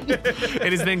then.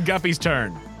 It is then Guppy's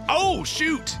turn. Oh,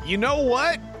 shoot. You know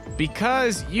what?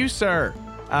 Because you, sir,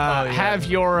 have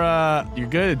your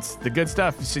goods, the good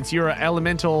stuff. Since you're an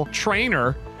elemental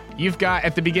trainer, you've got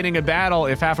at the beginning of battle,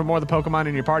 if half or more of the Pokemon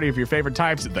in your party of your favorite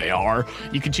types, they are,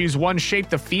 you can choose one Shape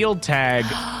the Field tag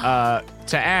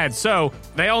to add. So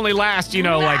they only last,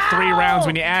 like 3 rounds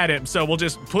when you add it. So we'll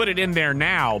just put it in there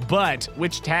now. But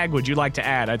which tag would you like to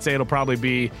add? I'd say it'll probably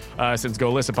be, since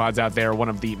Golisapod's out there, one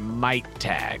of the Might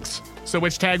tags. So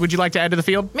which tag would you like to add to the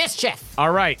field? Mischief.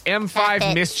 All right, M5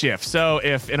 Epic. Mischief. So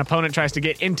if an opponent tries to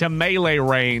get into melee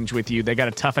range with you, they got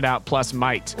to tough it out plus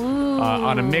might.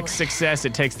 On a mixed success,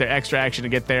 it takes their extra action to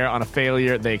get there. On a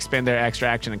failure, they expend their extra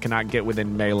action and cannot get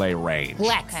within melee range.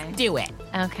 Let's do it.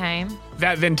 Okay.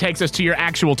 That then takes us to your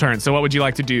actual turn. So what would you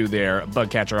like to do there,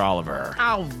 Bugcatcher Oliver?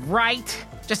 All right.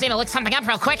 Just need to look something up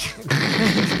real quick.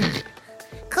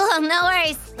 Cool, no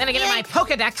worries. Then I get in my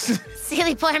Pokedex.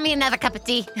 Sealy, pour me another cup of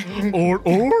tea. Or.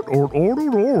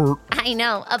 I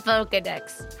know, a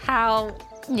Pokedex. How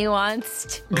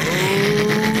nuanced.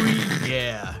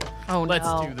 Yeah. Oh, Let's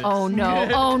no. do this. Oh, no.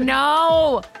 Oh,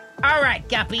 no. All right,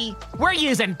 Guppy. We're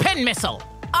using Pin Missile.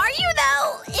 Are you,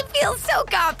 though? It feels so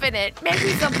confident. Maybe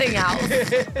something else.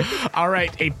 All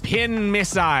right, a pin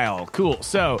missile. Cool.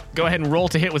 So go ahead and roll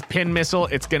to hit with pin missile.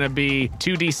 It's going to be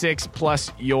 2d6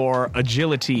 plus your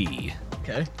agility.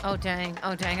 Okay. Oh, dang.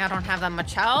 Oh, dang. I don't have that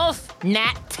much health.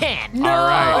 Nat 10. All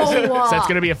right. No. So that's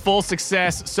going to be a full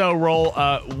success. So roll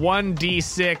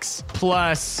 1d6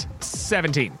 plus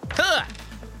 17. Huh.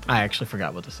 I actually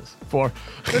forgot what this is. 4.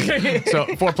 So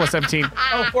 4 plus 17.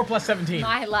 Oh, 4 plus 17.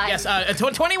 My life. Yes,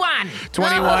 21.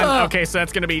 21. Okay, so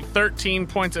that's going to be 13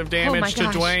 points of damage to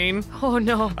gosh. Dwayne. Oh,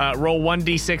 no. Roll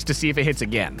 1d6 to see if it hits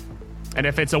again. And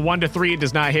if it's a 1 to 3, it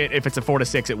does not hit. If it's a 4 to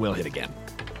 6, it will hit again.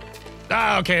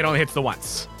 Ah, okay, it only hits the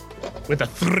once. With a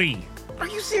 3. Are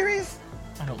you serious?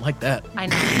 I don't like that. I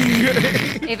know.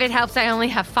 If it helps, I only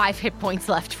have 5 hit points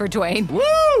left for Dwayne.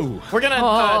 Woo! We're gonna,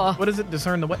 Oh. what is it?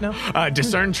 Discern the what now?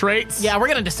 Discern traits. Yeah, we're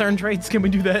gonna discern traits. Can we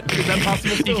do that? Is that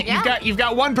possible still? You've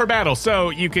got 1 per battle, so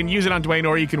you can use it on Dwayne,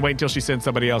 or you can wait until she sends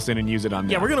somebody else in and use it on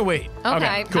them. Yeah, we're gonna wait.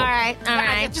 Okay. cool. All right, all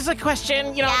right. Just a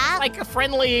question, Yeah? like a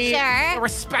friendly, Sure.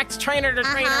 respect trainer to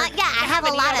trainer. Yeah, I have a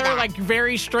any lot of other, that. like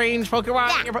very strange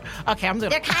Pokemon. Yeah. Okay, I'm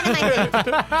doing. They're kind of my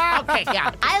thing. Okay,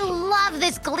 yeah. I love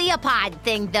this Gleopod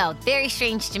thing, though. Very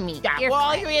strange to me. Yeah, You're well,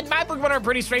 fine. I mean, my Pokemon are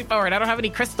pretty straightforward. I don't have any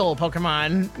crystal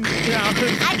Pokemon.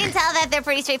 I can tell that they're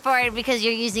pretty straightforward because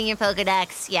you're using your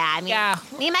Pokedex. Yeah, I mean, Yeah.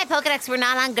 me and my Pokedex were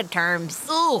not on good terms.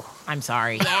 Ooh, I'm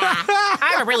sorry. Yeah.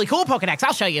 I have a really cool Pokedex.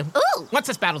 I'll show you. Ooh. Once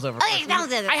this battle's over. Okay, sounds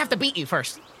good. I have to beat you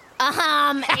first. It's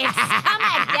am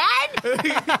I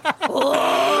dead?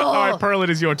 All right, Pearl, it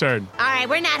is your turn. All right,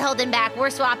 we're not holding back. We're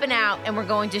swapping out, and we're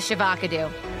going to Shavakadu.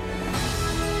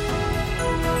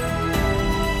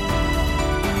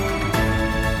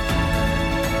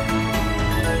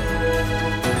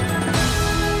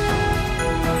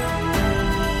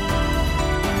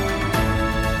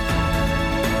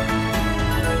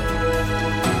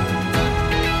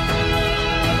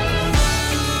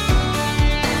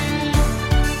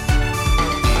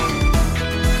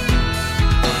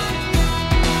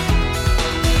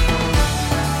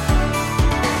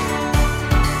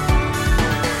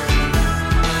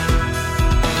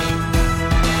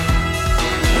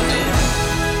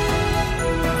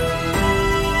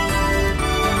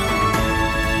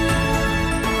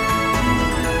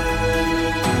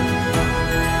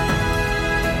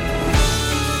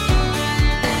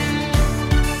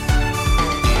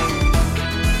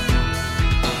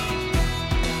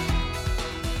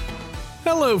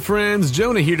 Hello, friends.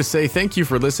 Jonah here to say thank you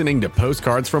for listening to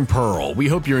Postcards from Pearl. We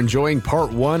hope you're enjoying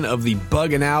part 1 of the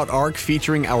Buggin' Out arc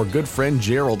featuring our good friend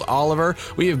Gerald Oliver.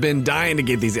 We have been dying to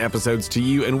get these episodes to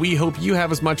you, and we hope you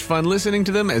have as much fun listening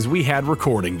to them as we had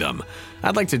recording them.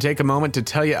 I'd like to take a moment to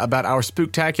tell you about our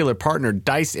spooktacular partner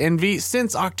Dice Envy.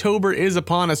 Since October is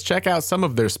upon us, check out some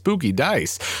of their spooky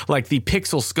dice, like the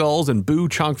Pixel Skulls and Boo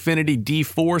Chunkfinity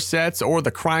D4 sets, or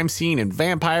the Crime Scene and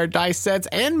Vampire dice sets,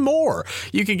 and more.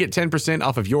 You can get 10%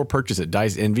 off of your purchase at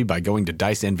Dice Envy by going to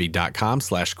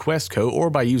diceenvy.com/Questco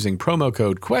or by using promo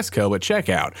code Questco at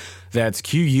checkout. That's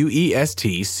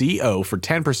QUESTCO for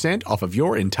 10% off of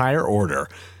your entire order.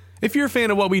 If you're a fan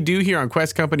of what we do here on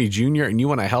Quest Company Jr. and you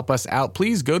want to help us out,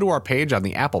 please go to our page on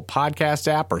the Apple Podcast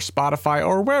app or Spotify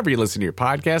or wherever you listen to your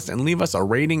podcast and leave us a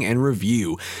rating and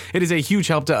review. It is a huge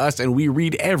help to us, and we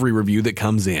read every review that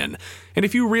comes in. And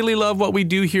if you really love what we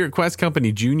do here at Quest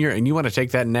Company Jr. and you want to take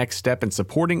that next step in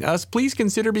supporting us, please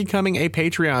consider becoming a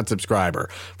Patreon subscriber.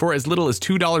 For as little as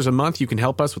 $2 a month, you can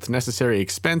help us with necessary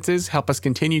expenses, help us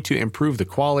continue to improve the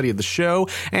quality of the show,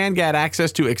 and get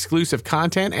access to exclusive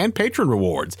content and patron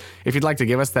rewards. If you'd like to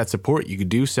give us that support, you can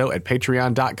do so at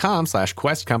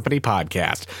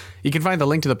patreon.com/QuestCompanyPodcast. You can find the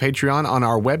link to the Patreon on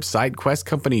our website,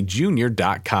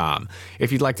 QuestCompanyJr.com.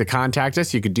 If you'd like to contact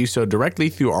us, you could do so directly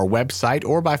through our website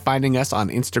or by finding us on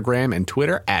Instagram and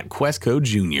Twitter at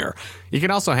QuestCoJr. You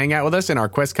can also hang out with us in our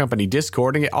Quest Company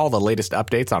Discord and get all the latest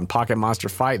updates on Pocket Monster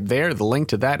Fight there. The link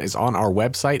to that is on our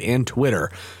website and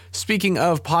Twitter. Speaking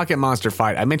of Pocket Monster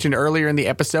Fight, I mentioned earlier in the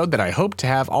episode that I hope to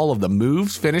have all of the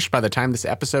moves finished by the time this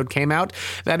episode came out.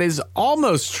 That is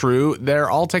almost true. They're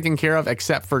all taken care of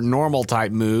except for normal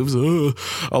type moves,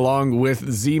 along with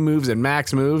Z moves and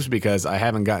max moves, because I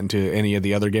haven't gotten to any of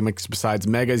the other gimmicks besides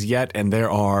megas yet, and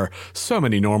there are so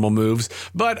many normal moves.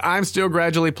 But I'm still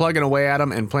gradually plugging away at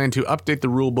them and plan to update the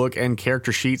rulebook and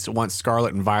character sheets once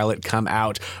Scarlet and Violet come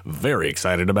out. Very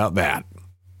excited about that.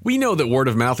 We know that word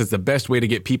of mouth is the best way to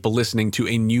get people listening to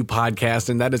a new podcast,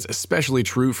 and that is especially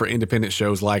true for independent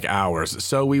shows like ours.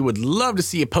 So we would love to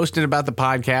see you posting about the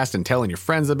podcast and telling your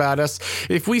friends about us.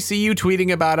 If we see you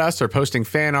tweeting about us or posting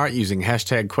fan art using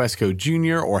hashtag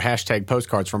QuestCoJr or hashtag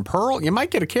Postcards from Pearl, you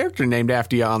might get a character named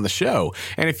after you on the show.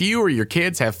 And if you or your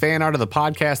kids have fan art of the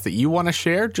podcast that you want to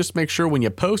share, just make sure when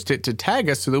you post it to tag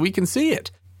us so that we can see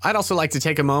it. I'd also like to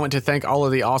take a moment to thank all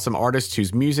of the awesome artists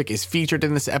whose music is featured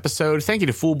in this episode. Thank you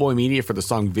to Fool Boy Media for the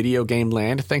song Video Game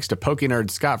Land. Thanks to Pokenerd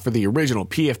Scott for the original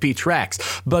PFP tracks,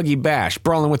 Buggy Bash,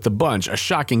 Brawling with the Bunch, A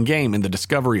Shocking Game, and The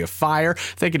Discovery of Fire.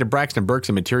 Thank you to Braxton Burks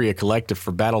and Materia Collective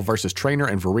for Battle vs. Trainer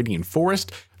and Viridian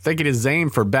Forest. Thank you to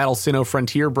Zane for Battle Sinnoh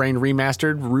Frontier Brain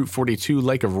Remastered, Route 42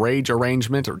 Lake of Rage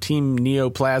Arrangement, or Team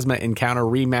Neoplasma Encounter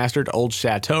Remastered, Old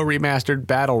Chateau Remastered,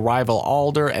 Battle Rival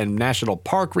Alder, and National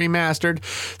Park Remastered.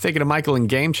 Thank you to Michael and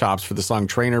Game Chops for the song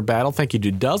Trainer Battle. Thank you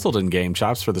to Duzzled and Game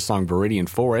Chops for the song Viridian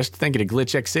Forest. Thank you to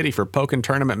Glitch X City for Pokken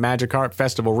Tournament Magikarp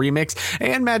Festival Remix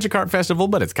and Magikarp Festival,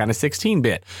 but it's kind of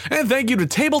 16-bit. And thank you to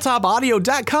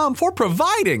TabletopAudio.com for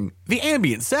providing the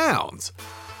ambient sounds.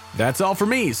 That's all for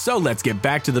me, so let's get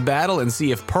back to the battle and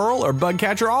see if Pearl or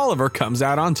Bugcatcher Oliver comes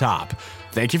out on top.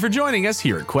 Thank you for joining us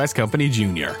here at Quest Company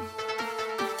Jr.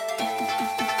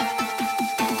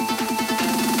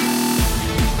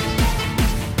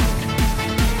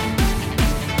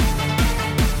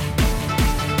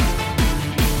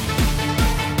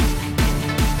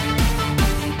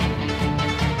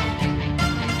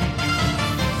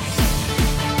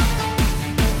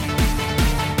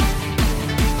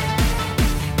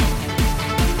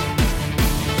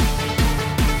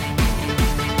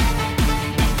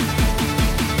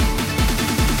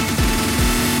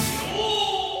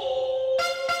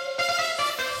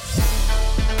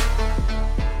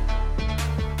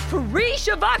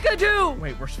 Shavakadu!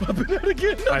 Wait, we're swapping out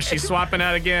again? She's swapping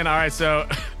out again. All right, so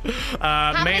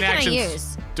How main many can actions. I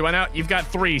use? Do I know? You've got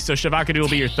 3, so Shavakadu will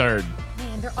be your third.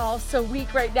 Man, they're all so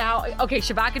weak right now. Okay,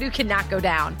 Shavakadu cannot go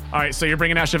down. All right, so you're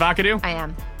bringing out Shavakadu? I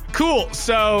am. Cool.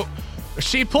 So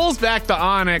she pulls back the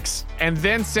Onyx and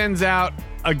then sends out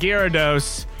a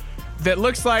Gyarados that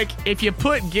looks like if you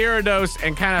put Gyarados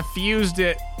and kind of fused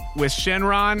it with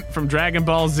Shenron from Dragon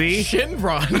Ball Z.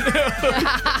 Shenron.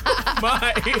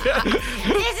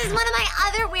 This is one of my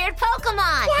other weird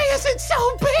Pokemon. Why is it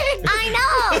so big? I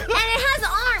know. And it has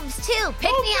arms, too.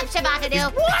 Pick me up,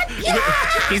 Shabakadu. What? Yeah!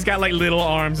 He's got like little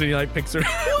arms and he like picks her.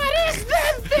 What is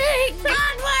that thing?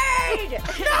 Onward!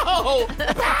 No!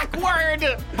 Backward!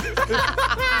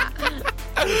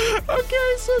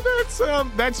 Okay, so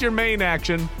that's your main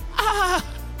action.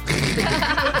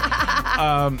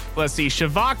 Let's see.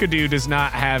 Shavakadu does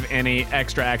not have any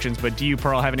extra actions, but do you,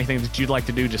 Pearl, have anything that you'd like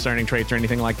to do, discerning traits or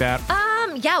anything like that?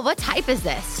 Yeah, what type is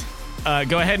this?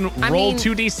 Go ahead and roll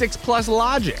 2d6 plus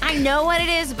logic. I know what it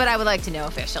is, but I would like to know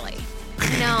officially.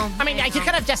 No. I mean, you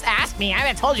could have just asked me.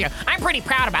 I told you. I'm pretty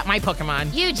proud about my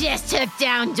Pokemon. You just took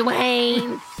down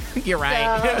Dwayne. You're right.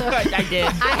 I did.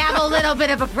 I have a little bit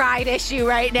of a pride issue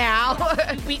right now.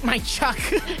 Beat my Chuck.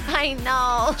 I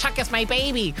know. Chuck is my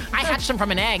baby. I hatched him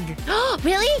from an egg.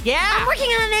 Really? Yeah. I'm working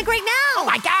on an egg right now. Oh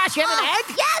my gosh, you have an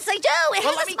egg? Yes, I do. It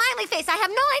Well, has a smiley face. I have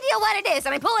no idea what it is,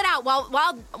 and I pull it out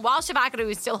while Shavakaru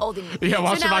is still holding me. Yeah,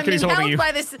 while so now I'm Shavakaru's being holding held you.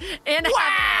 By this, and Wow.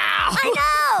 I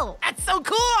know. That's so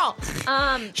cool.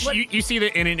 You see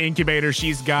that in an incubator,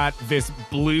 she's got this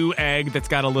blue egg that's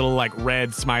got a little like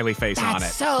red smiley face on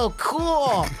That's it. so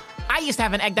cool. I used to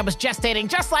have an egg that was gestating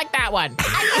just like that one.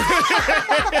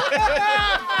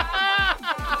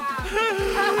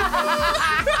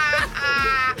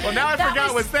 Well, now I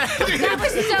forgot what's that. That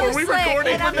was so Were we slick,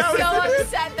 recording and I'm for so that?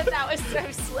 upset that was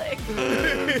so slick.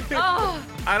 Oh,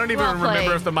 I don't even Well remember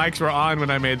played. if the mics were on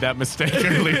when I made that mistake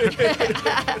earlier.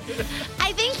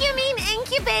 I think you mean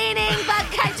incubating,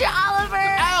 Bugcatcher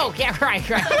Oliver. Oh, yeah, right.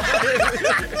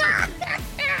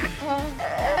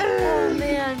 oh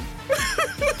man.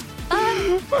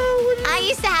 I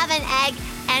used to have an egg,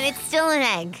 and it's still an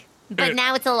egg, but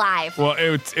now it's alive. Well,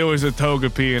 it was a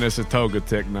Togepi and it's a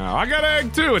Togetic now. I got an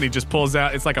egg too, and he just pulls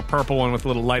out. It's like a purple one with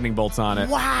little lightning bolts on it.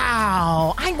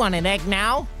 Wow, I want an egg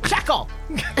now. Chuckle.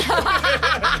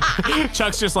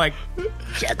 Chuck's just like,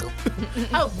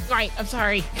 Oh, right, I'm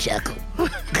sorry.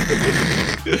 What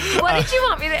did you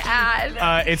want me to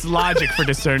add? it's logic for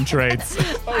discern traits.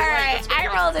 All right, I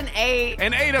rolled an 8.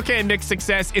 An 8, okay, mixed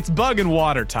success. It's bug and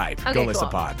water type. Okay, cool.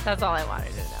 Golisopod. That's all I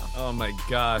wanted to know. Oh my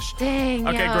gosh. Dang.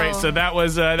 Okay, yo. great. So that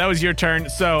was your turn.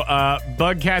 So,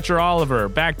 Bugcatcher Oliver,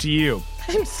 back to you.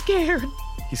 I'm scared.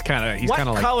 He's kind of What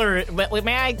like color?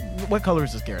 What color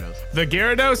is this Gyarados? the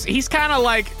Gyarados. He's kind of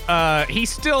like he's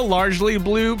still largely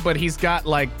blue, but he's got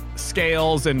like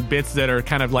scales and bits that are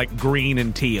kind of like green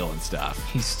and teal and stuff.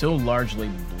 He's still largely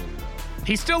blue.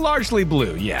 He's still largely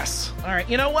blue, yes. All right,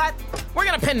 you know what? We're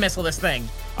gonna pin missile this thing.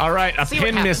 All right, a See what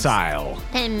pin happens. missile.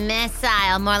 Pin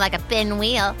missile, more like a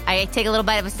pinwheel. I take a little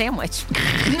bite of a sandwich.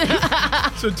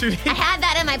 So 2D. I had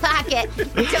that in my pocket.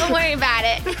 Don't worry about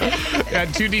it. Got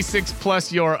 2d6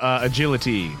 plus your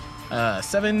agility.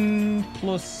 7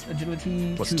 plus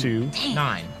agility. Plus 2.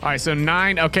 9. All right, so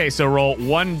 9. Okay, so roll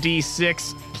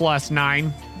 1d6 plus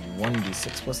 9. 1d6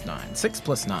 plus 9. 6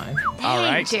 plus 9. All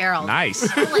right. Gerald. Nice.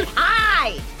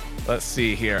 Hi. Let's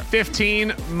see here.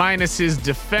 15 minus his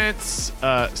defense.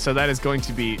 So that is going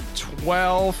to be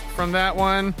 12 from that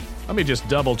one. Let me just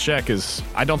double check I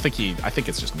think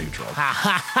it's just neutral.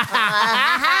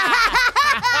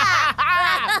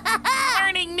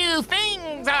 Learning new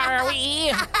things, are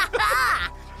we?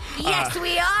 Yes,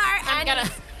 we are. I'm And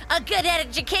gonna- a good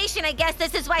education, I guess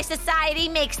this is why society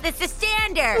makes this a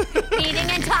standard. Meeting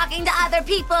and talking to other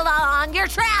people along your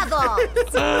travels.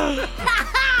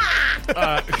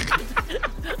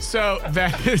 So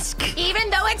that is. Even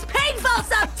though it's painful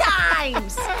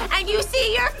sometimes. And you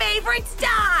see your favorites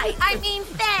die. I mean,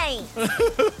 faint.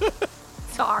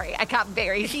 Sorry, I got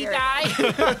very He scared.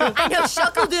 died. I know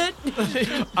Shuckle did.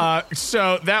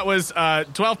 So that was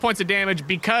 12 points of damage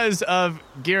because of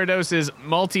Gyarados'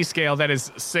 multi-scale. That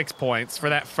is 6 points for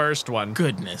that first one.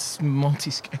 Goodness.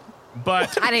 Multi-scale.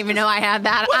 But I didn't even know I had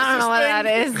that. I don't know what that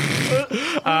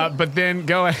is. but then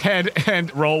go ahead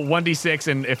and roll 1d6,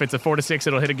 and if it's a 4 to 6,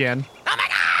 it'll hit again. Oh my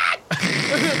god!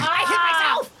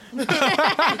 I hit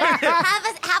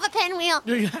myself. Have a pinwheel.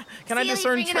 Can I Sealy,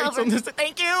 discern bring it traits over. on this?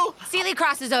 Thank you. Sealy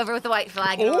crosses over with the white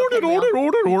flag. Order.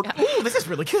 Ooh, this is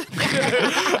really good.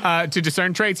 To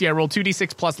discern traits, yeah, roll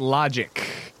 2d6 plus logic.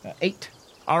 8.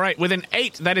 All right, with an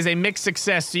 8, that is a mixed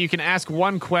success, so you can ask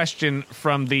one question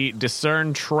from the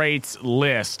discern traits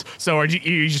list. So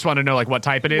you just want to know like what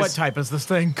type it is? What type is this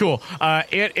thing? Cool.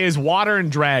 It is water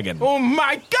and dragon. Oh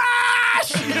my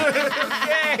gosh!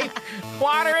 Yay!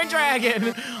 Water and dragon.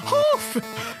 Oof.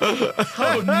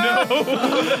 Oh no.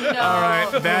 All right,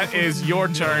 that is your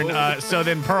turn. So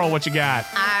then, Pearl, what you got?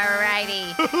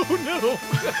 Alrighty.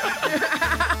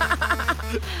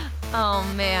 Oh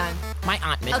man. My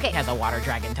aunt Misty Okay. has a water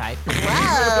dragon type.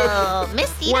 Whoa.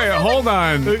 Misty. Wait, hold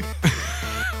on.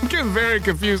 I'm getting very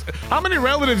confused. How many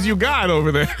relatives you got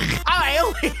over there? I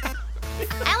only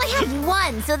have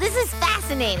one, so this is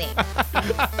fascinating.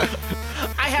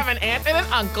 I have an aunt and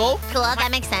an uncle. Cool, that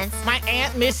makes sense. My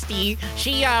aunt Misty,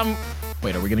 she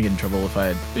Wait, are we gonna get in trouble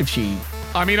if she?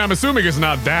 I mean, I'm assuming it's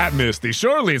not that misty.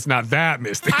 Surely it's not that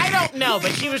misty. I don't know,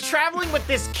 but she was traveling with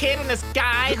this kid and this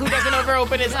guy who doesn't ever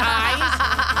open his eyes.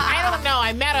 I I don't know.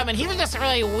 I met him, and he was just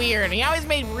really weird. And he always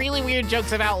made really weird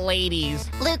jokes about ladies.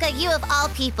 Luca, you of all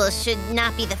people should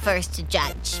not be the first to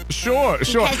judge. Sure.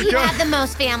 Because you Go- have the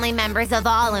most family members of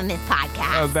all in this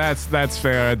podcast. that's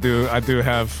fair. I do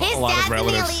have His a lot dad's of in the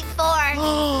relatives. Elite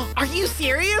Four. Are you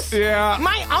serious? Yeah.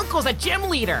 My uncle's a gym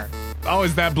leader. Oh,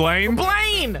 is that Blaine?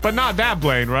 Blaine. But not that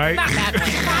Blaine, right? Not that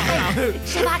Blaine.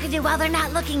 Shabakadu, while they're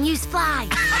not looking, use fly.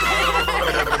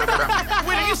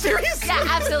 Wait, are you serious? Yeah,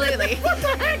 absolutely.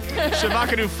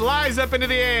 Shabakadu flies up into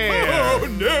the air. Oh,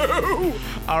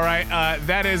 no. All right,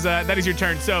 that is your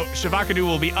turn. So Shabakadu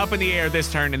will be up in the air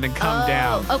this turn and then come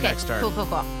down Okay, next turn. cool.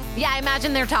 Yeah, I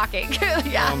imagine they're talking.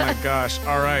 Yeah. Oh my gosh.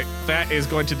 All right. That is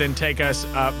going to then take us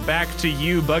back to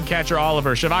you, Bugcatcher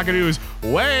Oliver. Shabakadu's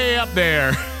way up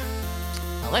there.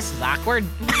 Well, this is awkward.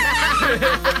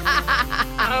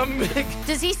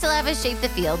 Does he still have his shape the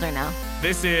field or no?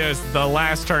 This is the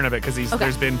last turn of it because Okay.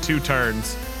 there's been 2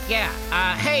 turns. Yeah.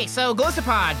 Hey, so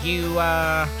Glissapod, you,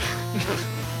 or,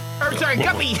 sorry,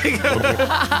 Guppy. So,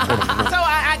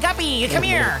 Guppy, come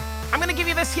here. I'm gonna give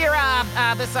you this here,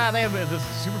 this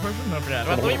super potion? No,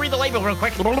 let me read the label real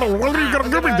quick. You gotta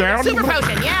give me down. Super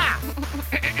potion, yeah.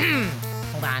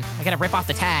 Hold on, I gotta rip off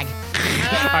the tag.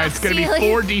 All right, it's going to be Sealy.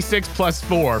 4d6 plus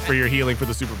 4 for your healing for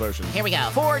the super potion. Here we go.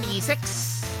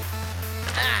 4d6.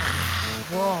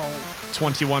 Whoa.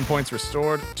 21 points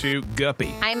restored to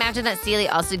Guppy. I imagine that Sealy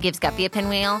also gives Guppy a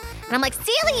pinwheel. And I'm like,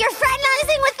 Sealy, you're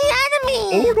fraternizing with the enemy.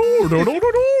 Oh, no.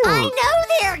 I know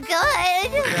they're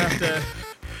good.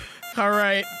 All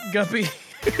right, Guppy.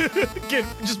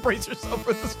 Just brace yourself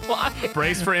for this fly.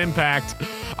 Brace for impact.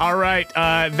 All right,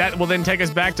 that will then take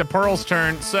us back to Pearl's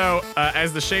turn. So,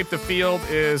 as the shape the field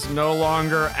is no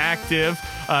longer active,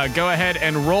 go ahead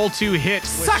and roll to hit with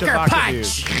Sucker Shabakadu.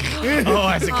 punch. Oh,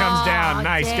 as it comes down. Aw,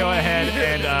 Nice. Go dang.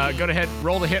 ahead and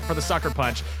roll the hit for the sucker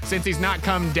punch. Since he's not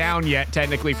come down yet,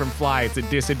 technically from fly, it's a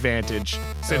disadvantage.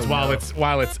 Since while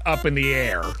it's up in the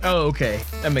air, Oh, okay.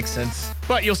 That makes sense.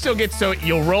 but you'll still get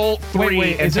you'll roll 3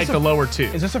 wait, and is this take the a- lower 2.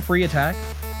 Is this a free attack?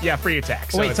 Yeah, free attack.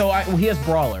 Wait, it's- so he has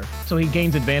Brawler, so he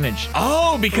gains advantage.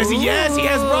 Oh, because he has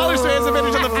Brawler, so he has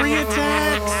advantage on the free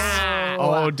attacks.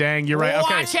 Oh, dang, you're right.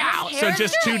 Okay. Watch out. So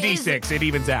just 2d6, it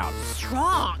evens out.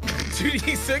 Strong.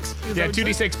 2d6? Yeah,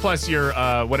 2d6 plus your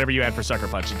whatever you add for sucker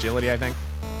punch, agility, I think.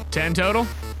 10 total.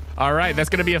 All right, that's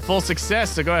going to be a full success.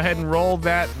 So go ahead and roll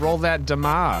that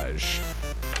damage.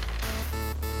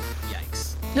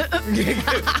 Yikes.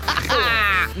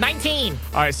 19.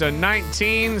 All right, so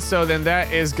 19. So then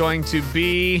that is going to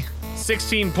be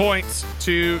 16 points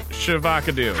to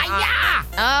Shabakadu. Hiya!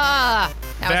 That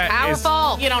That was is-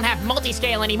 powerful. You don't have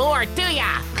multi-scale anymore, do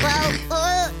ya?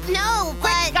 Well, no,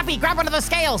 but Guppy, grab one of the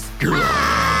scales. they're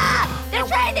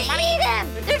trying to eat him.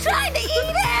 They're trying to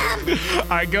eat him. All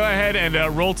right, go ahead and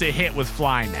roll to hit with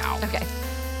fly now. Okay.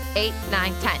 8,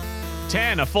 9, 10.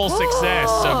 10, a full success.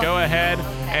 So go ahead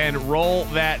and roll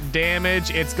that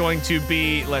damage. It's going to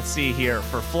be, let's see here,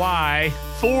 for fly,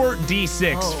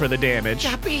 4d6 for the damage.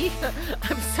 Guppy,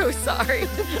 I'm so sorry.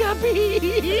 Guppy.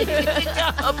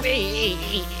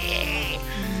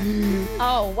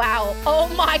 Oh, wow.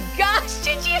 Oh, my gosh.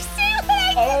 Did you see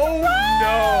that? Oh,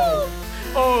 no.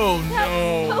 Oh,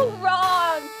 So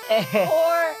wrong.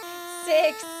 4,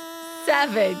 6,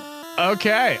 7.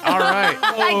 Okay, all right.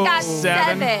 I got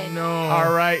 7. 7.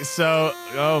 All right, so,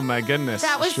 oh my goodness.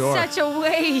 That was sure. such a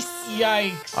waste.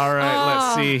 Yikes. All right,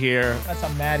 let's see here. That's a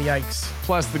mad yikes.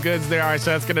 Plus the goods there. All right,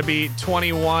 so that's going to be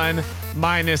 21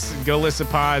 minus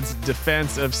Galissapod's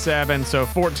defense of 7. So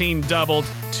 14 doubled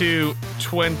to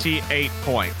 28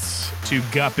 points to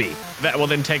Guppy. That will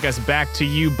then take us back to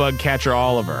you, Bugcatcher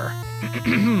Oliver.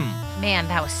 Man,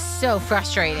 that was so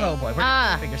frustrating. Oh boy, we're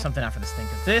gonna figure something out for this thing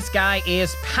because this guy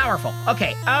is powerful.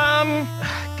 Okay,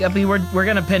 Guppy, we're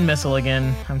gonna pin missile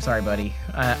again. I'm sorry, buddy.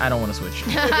 I don't want to switch.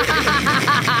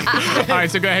 All right,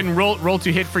 so go ahead and roll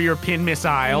to hit for your pin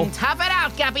missile. Tough it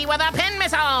out, Guppy, with a pin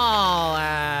missile.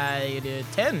 You did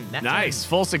 10. That's Nice,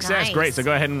 full success. Nice. Great. So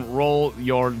go ahead and roll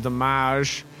your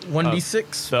damage.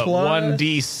 1d6 The plus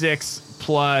 1d6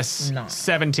 plus Nine.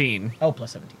 17. Oh,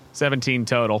 plus 17. 17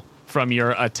 total from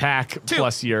your attack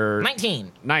plus your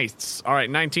 19. Nice. All right,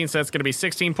 19. So that's going to be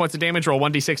 16 points of damage. Roll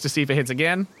 1d6 to see if it hits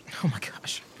again. Oh my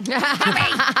gosh.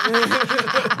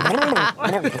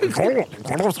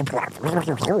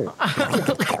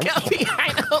 Guppy,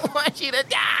 I don't want you to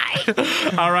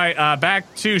die. All right,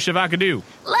 back to Shabakadu.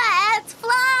 Let's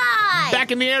fly.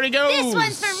 Back in the air he goes. This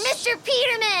one's for Mr.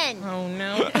 Peterman. Oh,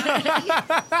 no.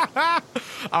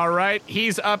 All right,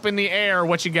 he's up in the air.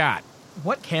 What you got?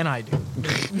 What can I do?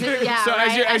 Yeah, So right?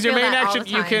 I as your feel main that all action,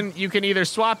 the time. you can either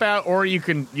swap out or you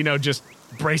can just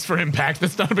brace for impact.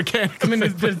 That's not a mechanic. I mean,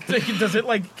 does it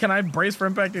like? Can I brace for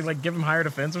impact and like give him higher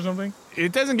defense or something?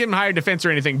 It doesn't give him higher defense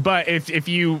or anything, but if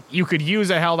you could use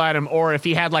a held item, or if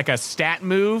he had like a stat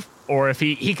move, or if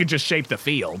he could just shape the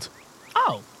field.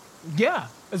 Oh, yeah.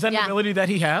 Is that an Yeah. ability that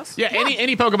he has? Yeah,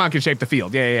 any Pokemon can shape the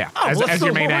field. Yeah. Oh, as let's your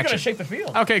go- main we're action. gonna shape the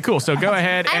field. Okay, cool. So go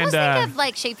ahead I almost and think of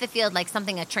like shape the field like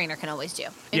something a trainer can always do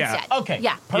Yeah. instead. Okay.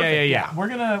 Yeah. Perfect. Yeah. We're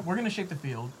gonna shape the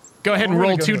field. go ahead and we're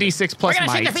roll gonna go 2d6 We're plus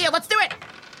gonna shake might. the field. Let's do it.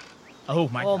 Oh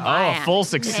my Oh, god. my. Oh, full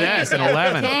success at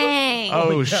 11. Dang.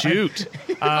 Oh shoot!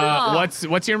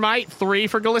 What's your might? 3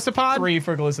 for Galissapod? 3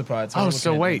 for Galissapod. Oh,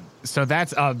 so wait. So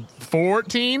that's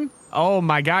 14? Oh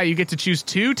my god, you get to choose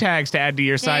 2 tags to add to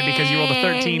your side because you rolled a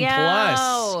 13 Dang,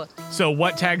 plus. So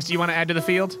what tags do you want to add to the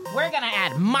field? We're gonna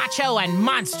add macho and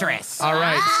monstrous. All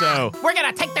right, so We're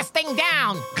gonna take this thing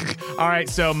down.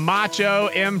 Macho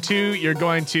M2, you're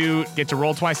going to get to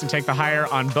roll twice and take the higher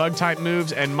on bug type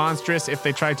moves, and monstrous, if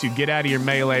they try to get out of your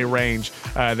melee range,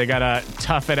 they gotta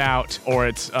tough it out, or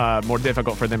it's more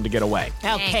difficult for them to get away.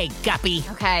 Okay, Guppy.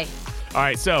 Okay. All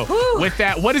right, so with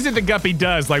that, what is it that Guppy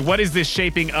does? Like, what is this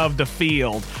shaping of the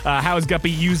field? How is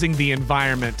Guppy using the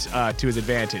environment to his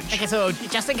advantage? Okay, so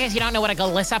just in case you don't know what a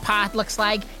Galissapod looks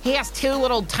like, he has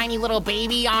 2 tiny little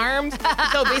baby arms.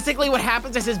 So basically what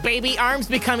happens is his baby arms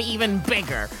become even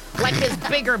bigger. Like his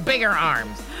bigger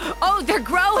arms. Oh, they're He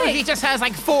growing. just has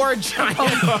like 4 giant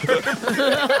arms.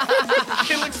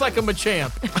 It looks like a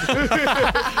Machamp.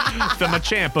 The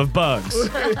Machamp of bugs.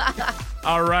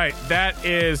 All right, that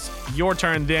is your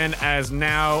turn then, as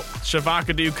now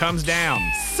Shavakadu comes down.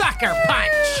 Sucker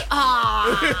punch.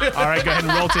 All right, go ahead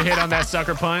and roll to hit on that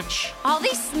sucker punch. All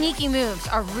these sneaky moves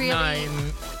are really. 9.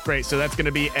 Great, so that's going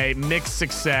to be a mixed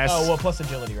success. Oh, well, plus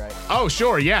agility, right? Oh,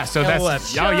 sure, yeah. So that's 11.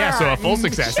 oh yeah, so a full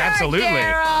success, Sure, absolutely.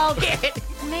 Gerald.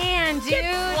 Man, dude.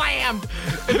 Slammed.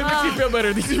 It makes me feel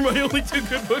better. These are my only 2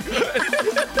 good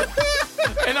Pokemon.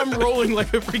 And I'm rolling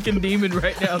like a freaking demon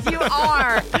right now. You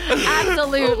are.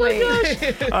 Absolutely.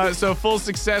 So full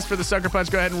success for the sucker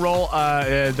punch. Go ahead and roll.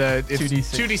 It's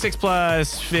 2d6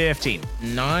 plus 15.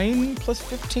 9 plus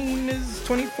 15 is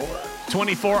 24.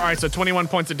 24. All right, so 21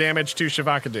 points of damage to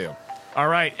Shavakadu. All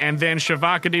right, and then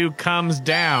Shavakadu comes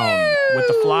down with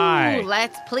the fly. Ooh,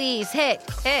 let's please hit.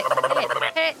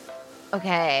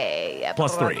 Okay.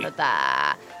 Plus 3.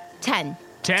 10.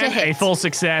 10, to hit. a full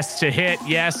success to hit,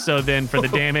 yes. So then for the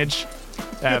damage,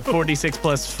 4d6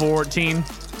 plus 14.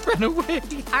 Run away.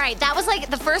 All right, that was like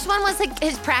the first one was like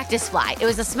his practice fly. It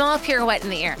was a small pirouette in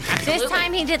the air. This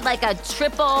time he did like a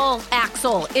triple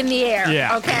axle in the air.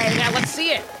 Yeah. Okay. Yeah, let's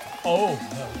see it. Oh,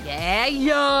 no. Yeah.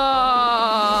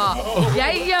 Yeah.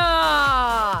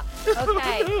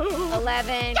 Okay.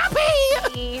 11,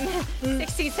 15,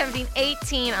 16, 17,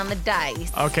 18 on the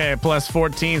dice. Okay, plus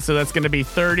 14, so that's going to be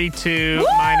 32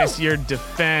 minus your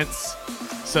defense.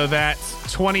 So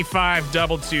that's 25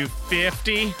 doubled to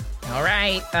 50. All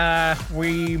right.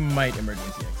 We might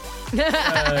emergency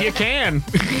exit. You can.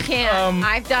 You can't.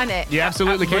 I've done it. You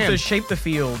absolutely But can. to shape the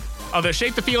field. Oh, the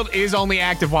shape the field is only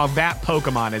active while that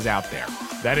Pokemon is out there.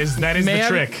 That is the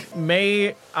trick.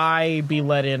 May I be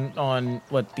let in on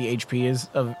what the HP is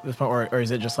of this point, or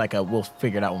is it just like a we'll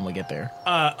figure it out when we get there?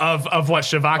 Of what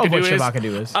Shavakadu Of what is.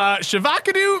 Shavakadu is.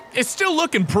 Shavakadu is still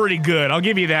looking pretty good. I'll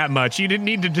give you that much. You didn't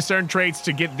need to discern traits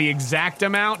to get the exact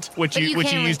amount, which But you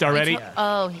can't, used like, already.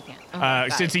 Oh, he can't. Oh,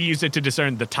 got Since it. he used it to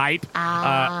discern the type. But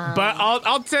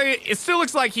I'll tell you, it still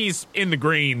looks like he's in the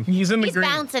green. He's in the He's green.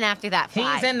 bouncing after that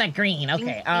fly. He's in the green.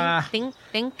 Okay. Think,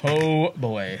 think. Oh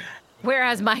boy.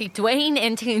 Whereas my Dwayne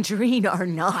and Tangerine are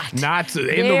not. Not in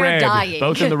the They're red. dying.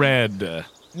 Both in the red.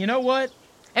 You know what?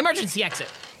 Emergency exit.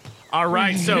 All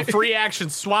right, so free action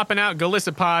swapping out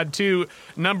Galissapod to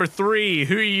number 3.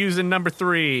 Who are you using number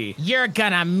 3? You're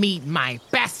gonna meet my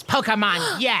best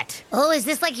Pokemon yet. Oh, is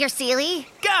this like your Sealy?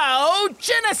 Go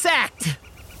Genesect.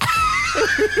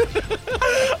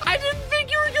 I didn't think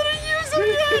you were going to use him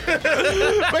yet.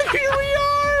 But here we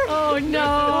are. Oh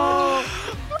no.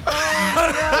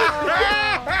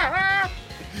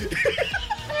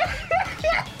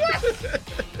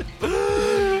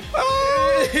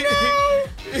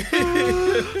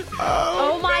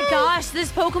 Oh my gosh,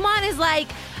 this Pokemon is like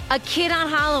a kid on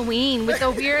Halloween with a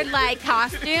weird like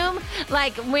costume,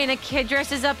 like when a kid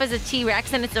dresses up as a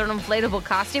T-Rex and it's an inflatable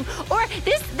costume. Or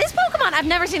this Pokemon, I've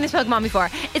never seen this Pokemon before.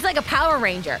 It's like a Power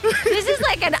Ranger. This is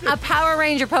like a Power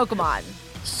Ranger Pokemon.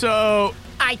 So,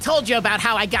 I told you about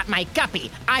how I got my Guppy.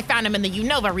 I found him in the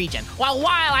Unova region. While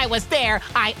I was there,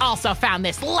 I also found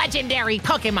this legendary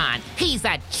Pokemon. He's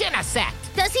a Genesect.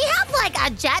 Does he have like a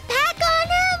jetpack on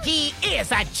him? He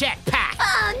is a jetpack.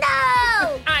 Oh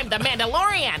no! I'm the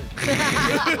Mandalorian.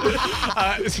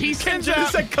 He Can sends out.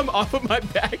 Genesect come off of my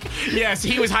back? Yes,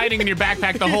 he was hiding in your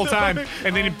backpack the whole time,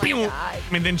 and then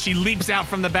and then she leaps out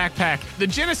from the backpack. The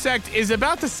Genesect is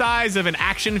about the size of an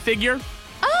action figure.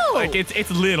 Oh. Like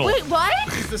it's little. Wait, what?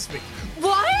 This week.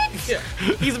 What?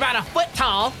 He's about a foot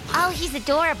tall, Oh, he's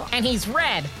adorable. and he's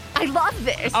red. I love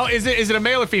this. Oh, is it a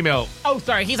male or female? Oh,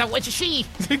 sorry, he's a she.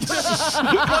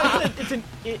 It's an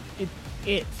it.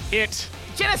 It.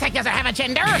 Genesect doesn't have a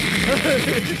gender.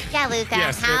 Yeah, Luca.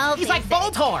 Yes, How He's big like is it?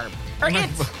 Voltorb. Or it.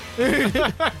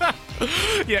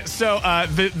 Yeah. So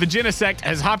the Genesect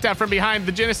has hopped out from behind.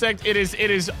 The Genesect it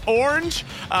is orange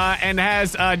and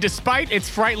has, despite its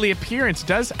frightly appearance,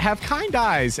 does have kind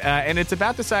eyes, and it's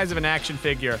about the size of an action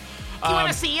figure. You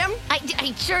want to see him? I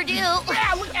sure do. Yeah,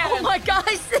 look at Oh him. my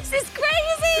gosh, this is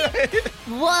crazy.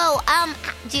 Whoa.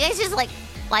 Do you guys just like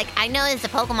I know it's a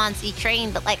Pokemon so you train,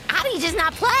 but like, how do you just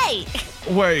not play?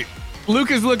 Wait.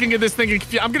 Luca's looking at this thing.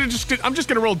 I'm just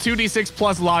gonna roll 2d6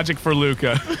 plus logic for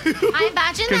Luca I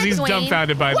imagine because that he's Dwayne.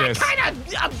 dumbfounded by What this. kind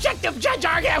of objective judge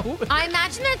are you? I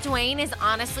imagine that Dwayne is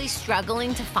honestly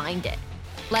struggling to find it.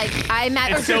 Like I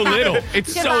imagine. It's so little.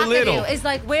 It's so little. Is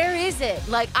like, where is it?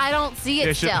 Like I don't see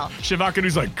it still.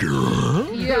 Shivakanu's like, grrr.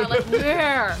 Yeah, like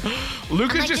where?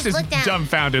 Luca like, just just is look down.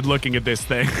 dumbfounded looking at this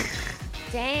thing.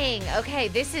 Dang. Okay,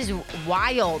 this is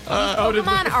wild. These did Pokemon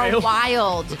Luca are fail?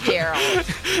 wild, Gerald.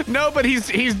 No, but he's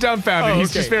dumbfounded. Oh,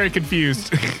 He's okay. just very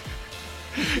confused.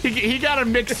 he got a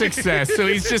mixed success, so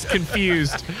he's just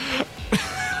confused.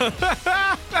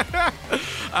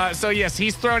 So yes,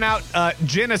 he's thrown out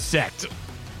Genesect.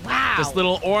 Wow. This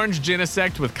little orange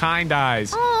Genesect with kind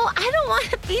eyes. Oh, I don't want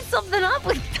to beat something up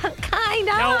with kind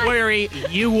Don't eyes. worry,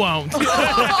 you won't.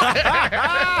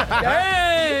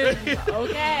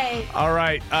 Okay. All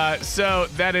right, so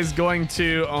that is going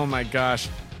to, oh my gosh.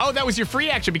 Oh, that was your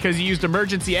free action because you used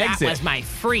emergency That exit. was my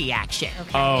free action.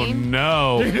 Oh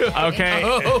no. Okay.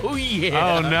 Oh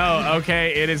yeah. Oh no.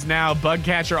 Okay, it is now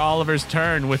Bugcatcher Oliver's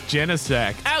turn with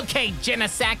Genesect. Okay,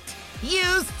 Genesect,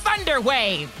 use Thunder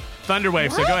Wave.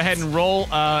 Thunderwave. So What? go ahead and roll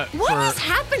What is for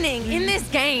happening in this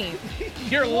game?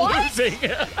 You're What? losing.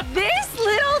 This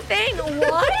little thing,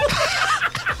 what?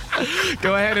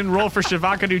 go ahead and roll for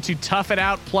Shivakadu to tough it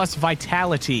out plus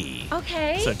vitality.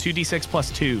 Okay. So 2d6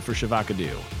 plus 2 for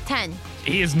Shivakadu. 10.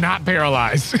 He is not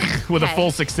paralyzed with a Okay.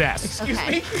 full success.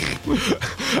 Okay.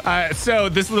 So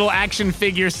this little action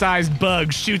figure sized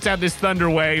bug shoots out this thunder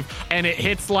wave and it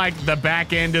hits like the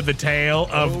back end of the tail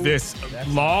of this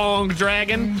long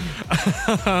dragon.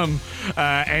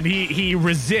 And he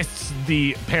resists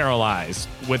the paralyzed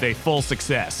with a full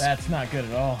success. That's not good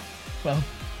at all. Well,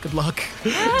 good luck. Do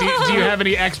you have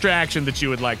any extra action that you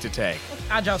would like to take?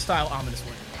 Agile style ominous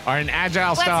win. Or an agile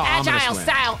What's style agile ominous win?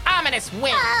 style ominous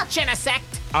win, Genesect?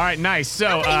 All right, nice. So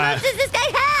How many moves does this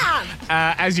guy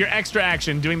have? as your extra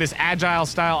action, doing this agile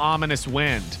style ominous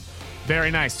wind.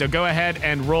 Very nice. So go ahead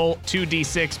and roll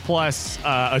 2d6 plus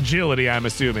agility, I'm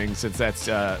assuming, since that's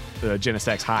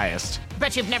Genesect's highest.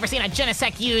 Bet you've never seen a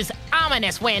Genesect use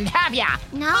ominous wind, have ya?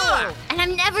 No. And I've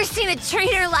never seen a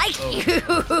trainer like you.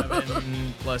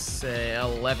 7 plus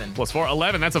 11. Plus 4,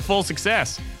 11. That's a full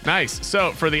success. Nice.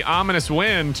 So for the ominous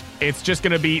wind, it's just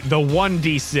going to be the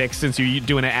 1d6 since you're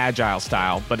doing an agile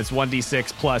style, but it's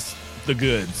 1d6 plus the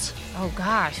goods. Oh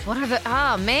gosh, what are the?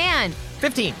 Oh man.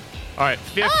 15. All right,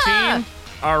 15.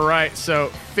 All right, so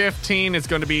 15 is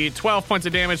going to be 12 points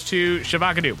of damage to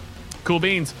Shivakadu. Cool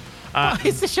beans. Why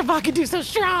is the Shavakadu so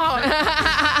strong?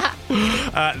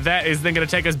 That is then going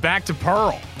to take us back to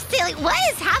Pearl. Silly, what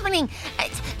is happening?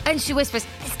 And she whispers,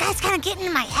 this guy's kind of getting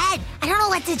in my head. I don't know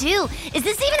what to do. Is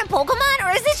this even a Pokemon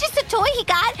or is this just a toy he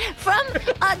got from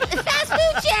a fast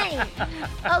food chain?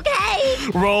 Okay.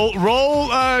 Roll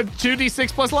 2d6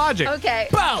 plus logic. Okay.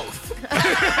 Both.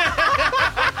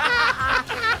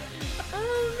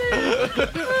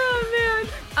 Oh man.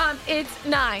 It's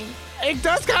 9. It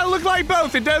does kind of look like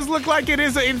both. It does look like it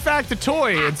is, in fact, a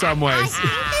toy in some I ways.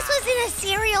 think this was in a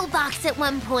cereal box at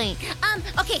one point.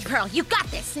 Okay, Pearl, you got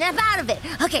this. Snap out of it.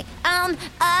 Okay,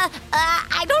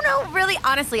 I don't know, really,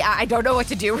 honestly, I don't know what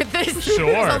to do with this. Sure.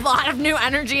 There's a lot of new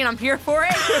energy and I'm here for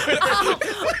it.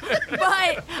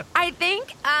 But I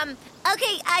think,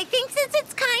 okay, I think since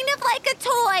it's kind of like a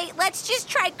toy, let's just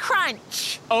try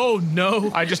Crunch. Oh no.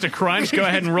 Just a crunch. Go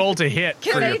ahead and roll to hit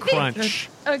for I your think- crunch.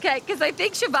 okay, because I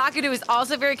think Shavakadu is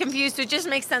also very confused, so it just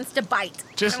makes sense to bite.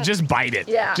 Just bite it.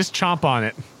 Yeah. Just chomp on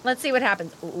it. Let's see what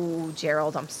happens. Ooh,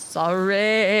 Gerald, I'm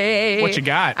sorry. What you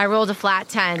got? I rolled a flat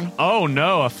 10. Oh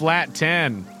no, a flat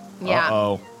 10. Yeah.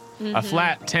 Uh-oh. A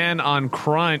flat 10 on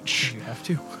Crunch. You have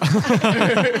to.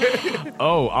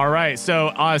 Oh, all right.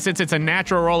 So since it's a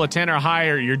natural roll of 10 or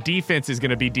higher, your defense is going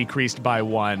to be decreased by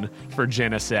 1 for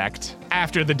Genesect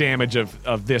after the damage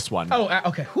of this one. Oh,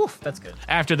 okay. Whew, that's good.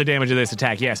 After the damage of this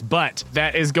attack, yes. But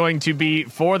that is going to be,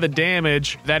 for the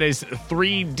damage, that is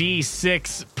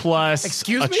 3d6 plus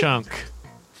Excuse a me? chunk.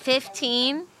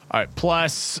 15. All right,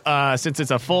 plus, since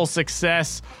it's a full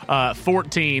success,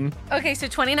 14. Okay, so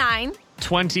 29.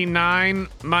 29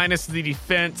 minus the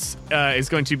defense is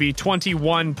going to be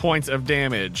 21 points of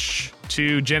damage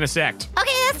to Genesect. Okay,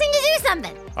 that seemed to do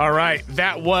something. All right,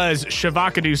 that was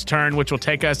Shavakadu's turn, which will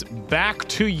take us back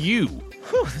to you.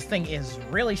 Whew, this thing is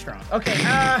really strong. Okay,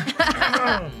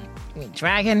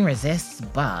 dragon resists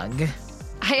bug.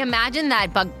 I imagine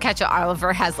that Bug Catcher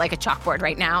Oliver has like a chalkboard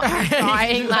right now.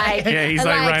 Drawing, like, Yeah, he's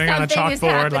like writing on a something is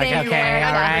chalkboard, like, happening okay, here.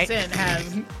 all right. 100%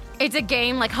 has. It's a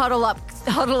game like huddle up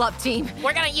team.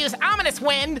 We're gonna use ominous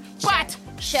wind, but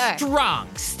Sure.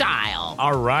 strong style.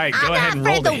 All right, go I'm ahead not and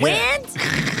roll afraid the the hit.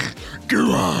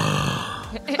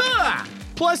 wind.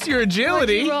 Plus your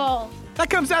agility. Roll. That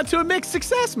comes out to a mixed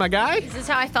success, my guy. This is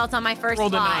how I felt on my first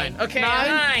Rolled a fly. 9. Okay,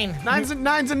 Nine. 9.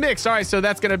 Nine's a mix. All right, so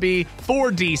that's going to be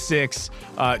 4d6,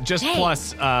 just Dang.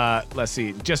 plus, let's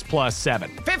see, just plus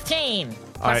 7. 15 All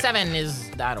plus right. 7 is,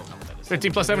 I don't know what that is.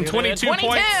 15 plus 7, 22 points.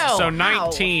 22. So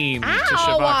 19 to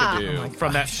Ow. Shavakadu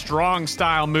from that strong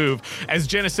style move as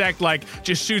Genesect like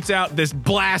just shoots out this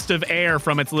blast of air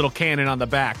from its little cannon on the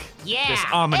back. Yeah. This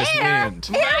ominous Air. wind.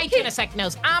 My Genesect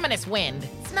knows ominous wind.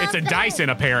 It's a Dyson,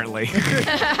 apparently.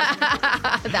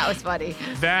 That was funny.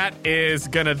 That is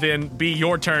going to then be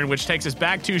your turn, which takes us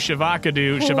back to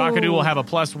Shavakadu. Shavakadu will have a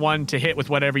 +1 to hit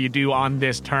with whatever you do on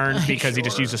this turn because he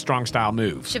just used a strong style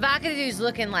move. Shavakadu's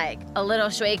looking like a little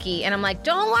shaky, and I'm like,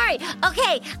 don't worry.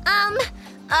 Okay,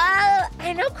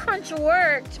 I know Crunch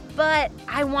worked, but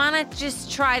I want to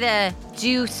just try to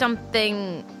do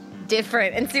something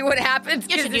different and see what happens.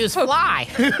 You 'cause should it's use po- fly.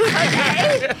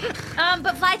 Okay.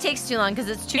 But fly takes too long because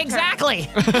it's too Exactly.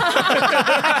 I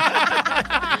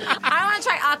want to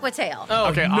try Aquatail.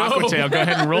 Okay, Aquatail, go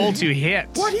ahead and roll to hit.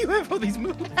 Why do you have all these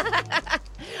moves?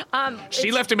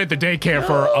 She left him at the daycare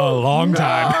for a long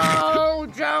time. Oh,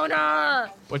 Jonah!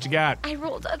 What you got? I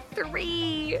rolled a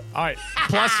 3. All right,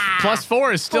 plus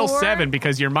 4 is still 4? 7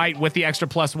 because your might with the extra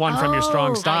 +1 from your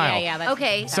strong Oh, style. yeah, that's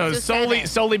Okay, So seven.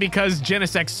 solely because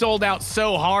Genesect sold out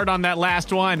so hard on that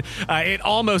last one, it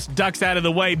almost ducks out of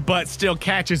the way, but still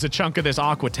catches a chunk of this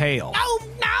Aquatail. Oh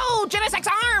no! Genesect's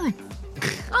arm!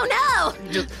 oh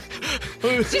no.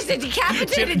 Just a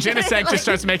decapitated Genesect just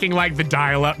starts making like the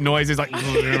dial-up noises, like.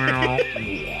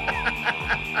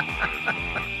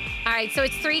 All right, so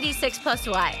it's 3d6 plus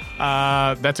what?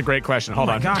 That's a great question. Hold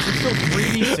on. Gosh, it's still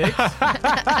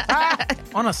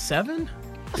 3d6 on a 7.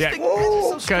 Yeah,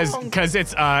 because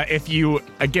it's if you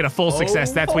get a full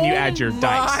success, that's when you add your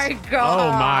dice. my God.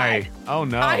 Oh my! Oh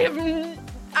no!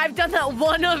 I've done that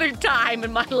one other time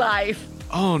in my life.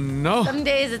 Oh no! Some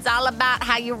days it's all about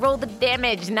how you roll the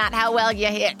damage, not how well you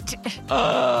hit.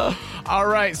 All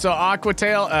right, so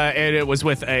Aquatail, and it was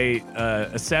with a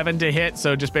 7 to hit,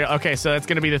 so just barely. Okay, so that's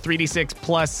going to be the 3d6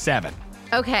 plus 7.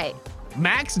 Okay,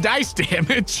 Max dice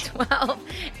damage. 12,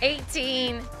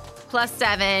 18 plus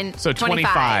 7. So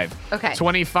 25. Okay.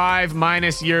 25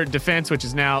 minus your defense, which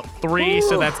is now 3,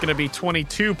 so that's going to be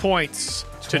 22 points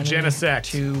to Genesect,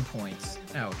 2 points.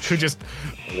 Ouch. who just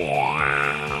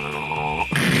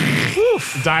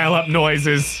dial up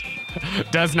noises,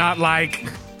 does not like,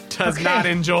 does not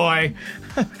enjoy.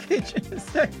 Okay,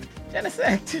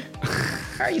 Genesect.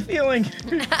 How are you feeling?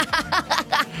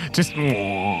 Just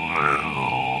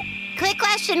Quick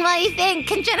question, what do you think?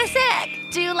 Can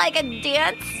Genesect do like a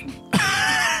dance?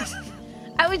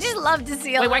 I would just love to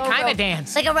see a Wait, what little kind ro- of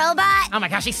dance? Like a robot? Oh my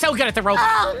gosh, he's so good at the robot.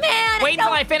 Oh man. Wait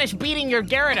until I finish beating your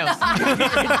Gyarados.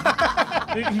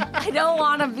 I don't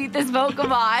want to beat this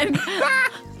Pokemon.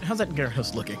 How's that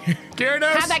Gyarados looking?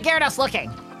 Gyarados. How's that Gyarados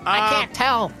looking? I can't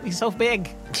tell. He's so big.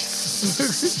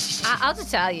 I'll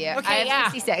just tell you. Okay, I yeah.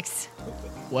 have 66.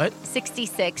 What?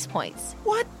 66 points.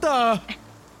 What the?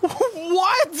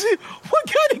 What? What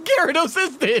kind of Gyarados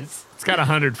is this? It's got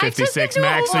 156 I took him to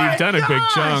max, so you've done a big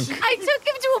chunk. I took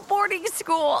him to a boarding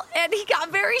school, and he got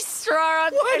very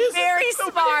strong Why and is this very thing so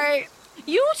smart.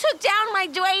 You took down my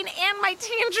Dwayne and my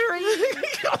Tangerine.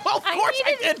 Of course I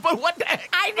needed- did, but what the heck?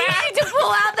 I needed to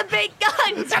pull out the big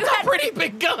guns. That's a pretty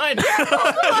big gun.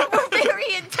 We're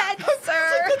very intense, sir.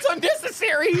 That's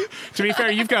unnecessary. To be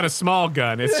fair, you've got a small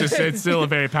gun. It's still a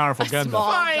very powerful gun. though.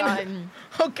 Small Fine. gun.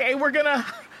 Okay,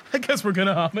 I guess we're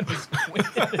gonna ominous.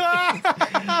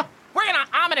 We're gonna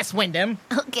ominous wind him.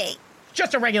 Okay.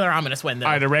 Just a regular ominous wind, though.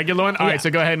 All right, a regular one. All Yeah. right, so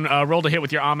go ahead and roll to hit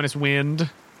with your ominous wind.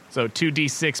 So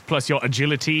 2d6 plus your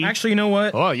agility. Actually, you know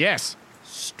what? Oh, yes.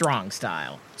 Strong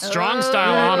style. Strong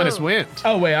style ominous wind.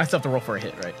 Oh, wait, I still have to roll for a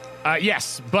hit, right?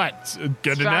 Yes, but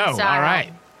good to Strong know. style. All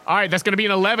right. All right, that's going to be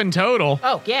an 11 total.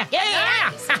 Oh, yeah.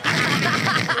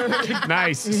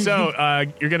 Nice. So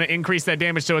you're going to increase that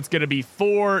damage, so it's going to be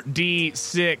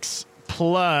 4d6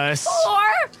 plus. Or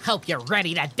Hope you're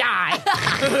ready to die.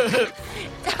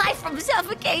 die from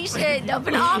suffocation of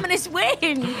an ominous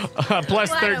wind. Plus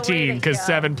What a way 13, to because go.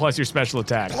 7 plus your special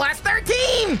attack. Plus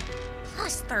 13.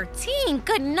 Plus 13.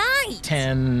 Good night.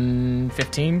 10,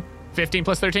 15, 15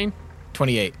 plus 13?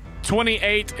 28.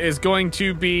 28 is going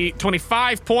to be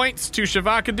 25 points to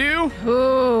Shavakadu.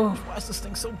 Why is this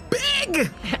thing so big?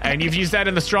 And you've used that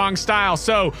in the strong style.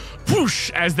 So,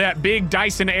 whoosh, as that big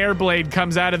Dyson Airblade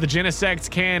comes out of the Genesect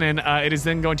cannon, it is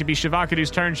then going to be Shavakadu's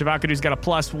turn. Shavakadu's got a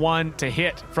 +1 to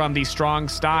hit from the strong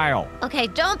style. Okay,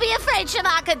 don't be afraid,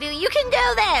 Shavakadu. You can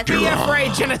do this. Be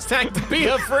afraid, Genesect. Be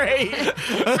afraid.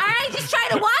 All right, just try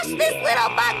to wash this little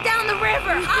bug down the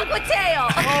river.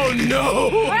 Aquatail. Oh, no.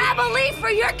 Grab a leaf for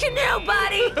your canoe,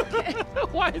 buddy.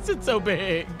 Why is it so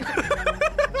big?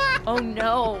 Oh,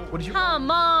 no. What did you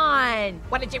Come on.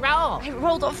 What did you roll? I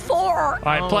rolled a 4. All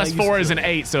right, Oh, plus I used 4 to- is an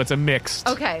 8, so it's a mixed.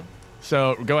 Okay.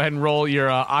 So go ahead and roll your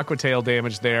Aquatail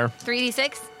damage there.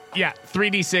 3d6? Yeah,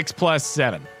 3d6 plus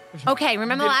 7. Okay,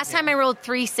 remember the last time I rolled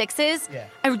 3 6s? Yeah.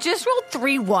 I just rolled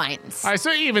 3 1s. All right,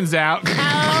 so it evens out. Oh,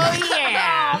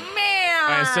 yeah. Oh, man.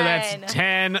 All right, so that's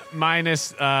 10 minus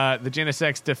the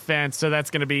Genesect's defense, so that's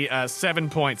going to be 7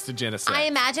 points to Genesect. I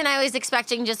imagine I was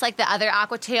expecting just like the other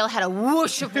Aquatail had a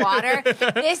whoosh of water.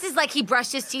 This is like he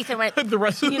brushed his teeth and went, The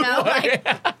rest of you know, like,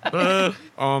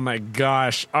 Oh my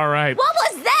gosh. All right. what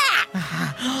was that?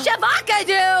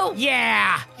 Shavakadu!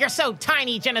 Yeah. You're so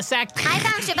tiny, Genesect. I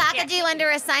found Shavakadu under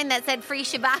a sign that said free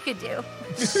Shavakadu.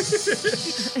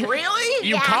 Really?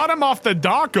 You Yeah. caught him off the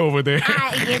dock over there.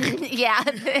 Yeah,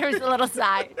 there was a little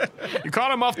sign. You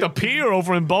caught him off the pier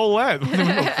over in Bolette.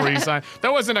 Free sign.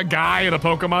 That wasn't a guy at a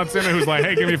Pokemon Center who's like,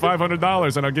 hey, give me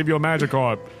 $500 and I'll give you a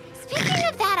Magikarp. Speaking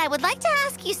of that, I would like to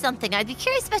ask you something. I'd be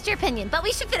curious about your opinion, but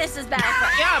we should finish this battle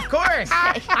first. Yeah, of course.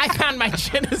 I found my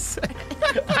Genesect.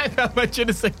 I found my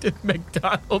Genesect at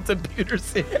McDonald's in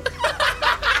Peterson.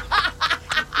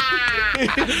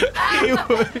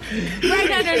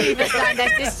 Right underneath the sign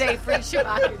that did say free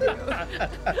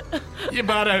Shavakadu. You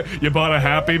bought a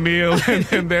Happy Meal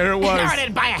and there it No, I was.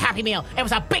 didn't buy a Happy Meal. It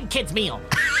was a big kid's meal.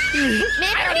 Maybe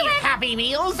I don't he eat went, Happy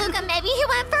Meals. Luca, maybe he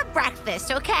went for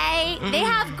breakfast, okay? They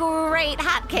have great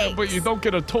hotcakes. But you don't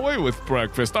get a toy with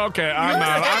breakfast. Okay, I'm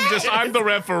out. I'm the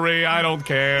referee. I don't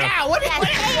care. Yeah, what are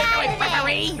you doing,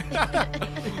 referee?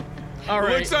 All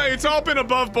right. Looks like it's all been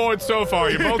above board so far.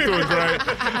 You're both doing great.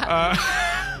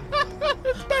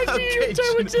 Okay,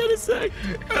 Genesect.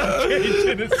 Okay,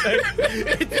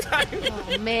 Genesect. It's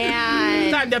Oh,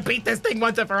 man. time to beat this thing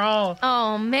once and for all.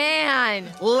 Oh, man.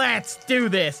 Let's do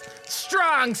this.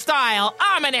 Strong style,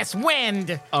 ominous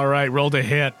wind. All right, roll to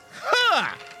hit.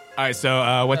 Huh. All right,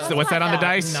 so what's that on the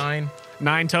dice? 9.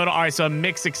 9 total. All right, so a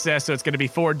mixed success, so it's going to be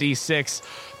 4d6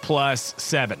 plus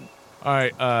 7. All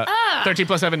right, 13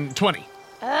 plus 7, 20.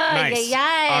 Nice. Yay.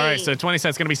 All right, so 20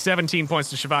 cents going to be 17 points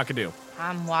to Shavakadu.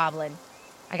 I'm wobbling.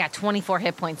 I got 24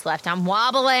 hit points left. I'm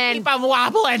wobbling. Keep on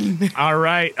wobbling. All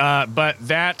right, but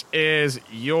that is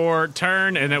your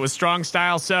turn, and it was strong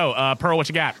style. So, Pearl, what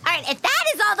you got? All right, if that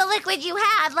is all the liquid you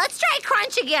have, let's try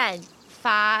crunch again.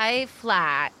 5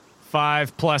 flat.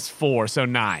 5 plus 4, so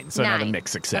 9. So another 9.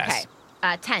 mixed success.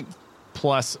 Okay. 10.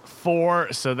 Plus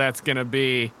 4, so that's going to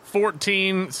be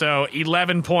 14, so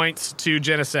 11 points to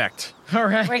Genesect. All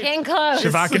right. We're getting close.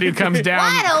 Shavakadu comes down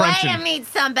What a crunching. way to meet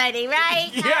somebody, right?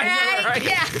 Yeah, All you're right.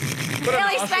 Yeah.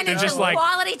 Really spending Just some like-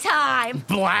 quality time.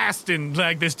 Blasting,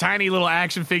 like this tiny little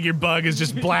action figure bug is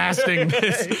just blasting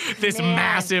this Man.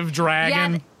 massive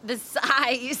dragon. Yeah, the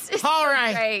size. is All so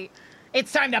right. Great.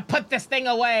 It's time to put this thing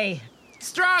away.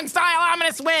 Strong style,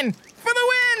 ominous wind for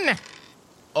the win.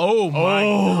 Oh my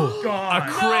god.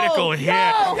 A critical hit.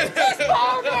 No, just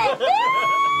hold it.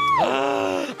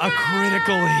 A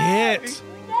critical hit.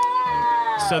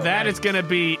 So that is going to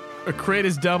be a crit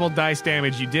is double dice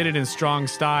damage. You did it in strong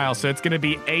style, so it's going to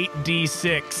be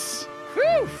 8d6.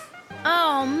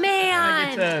 Oh,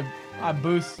 man. I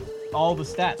boost all the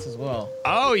stats as well.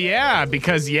 Oh yeah,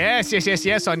 because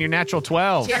yes on your natural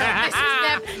 12.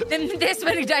 This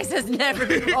many dice has never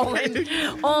been rolling.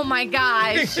 Oh, my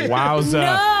gosh. Wowza.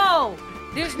 No.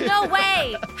 There's no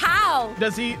way. How?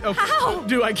 Does he? Okay. How?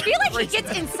 Do I I feel like he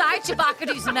gets inside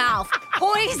Shabakadu's mouth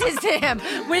poises him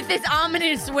with this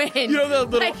ominous wind. You know the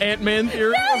little Ant-Man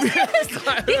theory?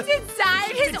 It's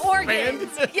inside his organs.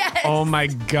 Yes. Oh my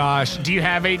gosh. Do you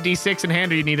have 8d6 in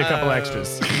hand or you need a couple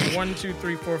extras? 1, 2,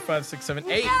 3, 4, 5, 6, 7,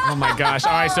 8. Oh my gosh.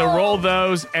 All right, so roll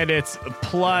those and it's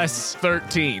plus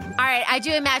 13. All right, I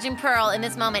do imagine Pearl in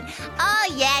this moment.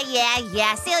 Oh,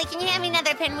 yeah. Silly, can you hand me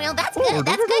another pinwheel? That's good.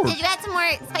 Did you add some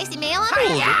more spicy mayo on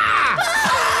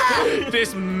it?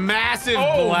 This massive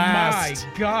Oh blast.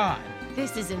 my god.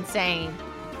 This is insane.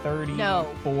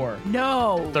 34.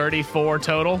 No. 34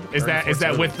 total. Is that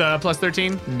total. with the plus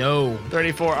 13? No.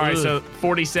 34. All right, so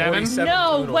 47. 47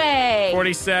 No total. way.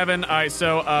 47. All right,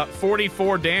 so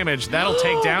 44 damage. That'll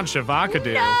take down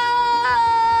Shavakadu. No.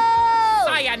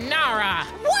 Sayonara.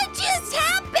 What just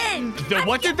happened?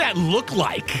 What did that look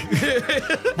like?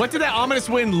 What did that ominous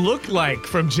wind look like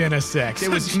from Genesect? It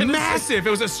was massive. It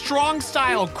was a strong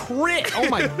style crit. Oh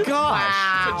my gosh.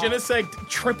 Wow. So Genesect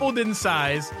tripled in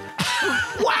size.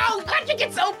 Wow, how'd you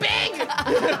get so big?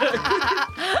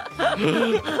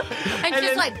 And just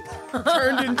then- like,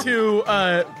 Turned into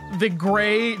the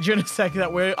gray Genesect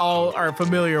that we all are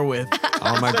familiar with.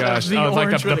 Oh my gosh. The Oh, like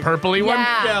orange the with it. purpley one?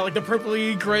 Yeah. Yeah, like the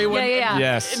purpley gray one. Yeah.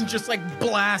 Yes. And just like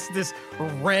blast this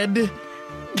red,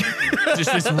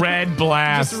 Just this red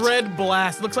blast. this red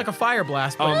blast. Looks like a fire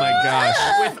blast. Oh But my gosh.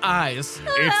 with eyes.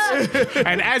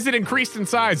 And as it increased in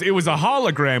size, it was a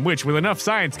hologram, which with enough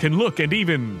science can look and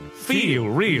even feel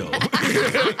real.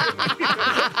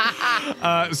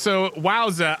 So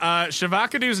wowza,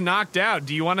 Shavakadu's knocked out.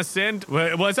 Do you want to send?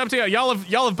 Well, it's up to you. Y'all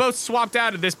have both swapped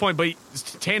out at this point, but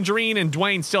Tangerine and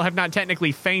Dwayne still have not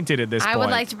technically fainted at this point. I would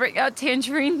like to bring out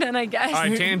Tangerine then, I guess. All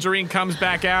right, Tangerine comes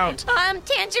back out.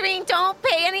 Tangerine, don't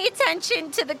pay any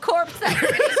attention to the corpse that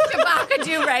is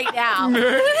Shavakadu right now.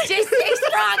 Just stay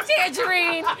strong,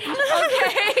 Tangerine.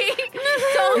 Okay?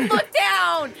 Don't look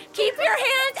down. Keep your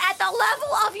hand at the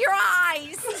level of your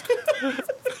eyes.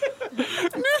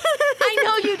 I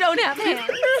know you don't have hands.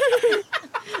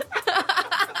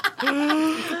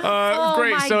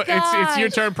 Great. my So it's your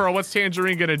gosh. turn, Pearl. What's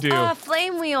Tangerine gonna do?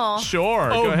 Flame wheel. Sure.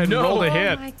 Oh, Go ahead and no. roll the Oh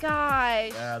hit. my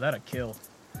gosh. Yeah, that'll kill.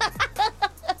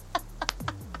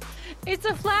 It's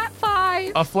a flat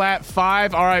 5. A flat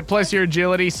 5. All right, plus your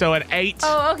agility, so an 8.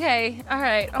 Oh, okay. All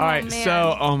right. Oh, All right, man.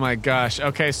 so, oh my gosh.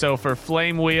 Okay, so for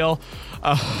Flame Wheel,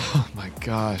 oh my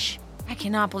gosh. I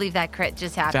cannot believe that crit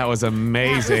just happened. That was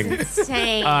amazing.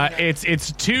 Insane. It's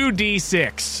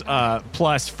 2d6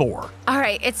 plus 4. All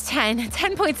right, it's 10.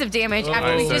 10 points of damage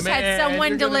after we just had man,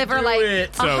 someone you're gonna deliver do like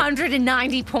it. So-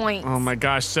 190 points. Oh my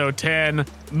gosh, so 10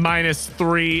 minus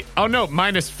 3. Oh no,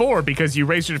 minus 4 because you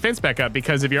raised your defense back up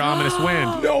because of your ominous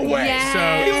wind. No way.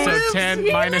 Yes. So He 10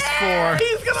 lives. minus 4.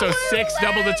 So 6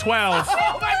 double to 12.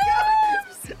 Oh my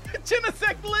god.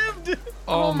 Genesect lived.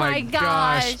 Oh my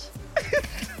gosh.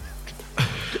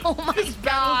 Oh my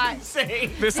gosh. Insane.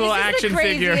 This little This is action the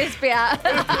figure. craziest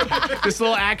bit. This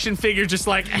little action figure just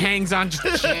like hangs on.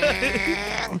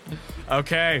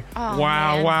 Okay. Oh,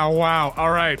 wow, man. wow.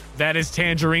 All right. That is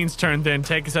Tangerine's turn then.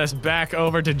 Takes us back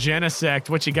over to Genesect.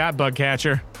 What you got,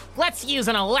 Bugcatcher? Let's use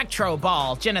an electro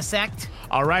ball, Genesect.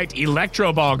 All right.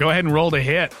 Electro Ball. Go ahead and roll the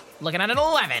hit. Looking at an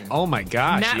 11. Oh my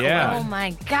gosh. Nat yeah. Oh my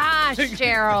gosh,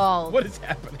 Gerald. What is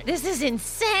happening? This is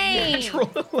insane.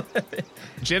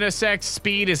 Genesect's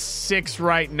speed is 6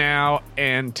 right now,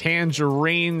 and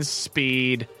Tangerine's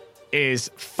speed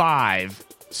is 5.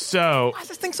 So Why is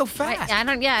this thing so fast? I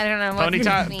don't know what this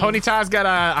means. Ponyta's got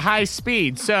a high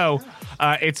speed, so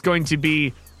it's going to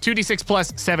be 2d6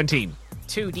 plus 17.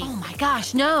 2D. Oh my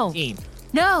gosh, no.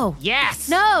 No. Yes.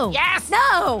 No. Yes.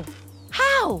 No.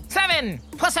 How? 7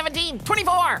 plus 17.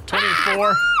 24.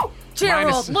 24 Gerald,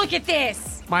 Minus- look at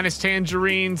this. minus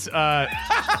Tangerine's.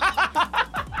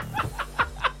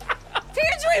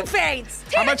 Tangerine faints.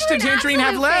 How much did Tangerine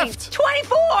have absolute left? faints.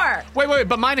 24. Wait,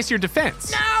 but minus your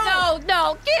defense.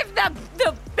 No. Give the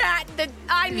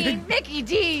Mickey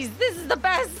D's. This is the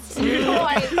best toy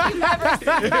you've ever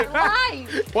seen in your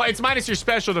life. Well, it's minus your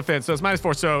special defense, so it's minus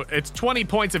 4. So it's 20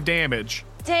 points of damage.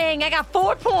 Dang, I got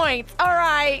 4 points. All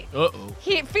right. Uh-oh.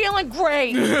 Feeling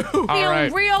great. Feeling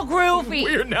right. real groovy.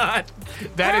 We're not.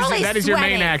 That is your main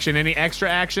sweating. action. Any extra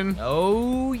action?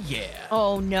 Oh, yeah.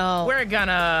 Oh no. We're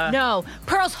gonna. No.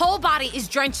 Pearl's whole body is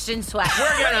drenched in sweat.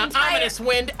 We're gonna Entire- ominous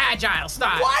wind agile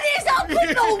style. What is up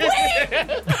with the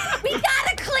wind? We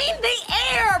gotta clean the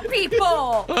air, people.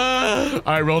 All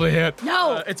right, roll to hit.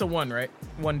 No. It's a 1, right?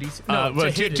 1d6. Well,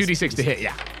 to hit 2d6 to hit,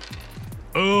 yeah.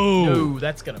 Ooh. Ooh,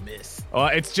 that's gonna miss.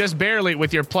 It's just barely,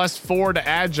 with your plus 4 to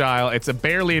agile, it's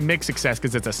barely a mixed success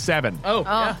because it's a 7. Oh, Oh,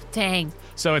 yeah. dang.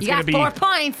 So it's You going got to be. 4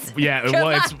 points. Yeah, Good well,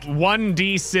 luck. it's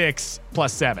 1d6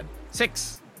 plus 7.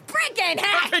 6. freaking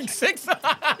heck! Big 6.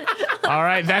 All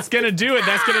right, that's going to do it.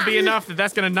 That's going to be enough.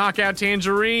 That's going to knock out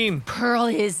Tangerine. Pearl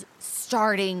is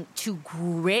starting to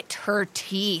grit her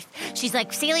teeth. She's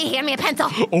like, Seely, hand me a pencil.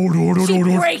 She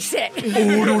breaks it.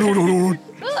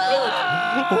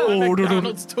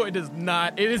 McDonald's toy does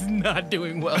not. It is not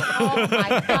doing well. Oh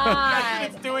my God.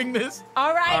 It's doing this.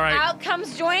 All right, All right. out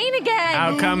comes Dwayne again.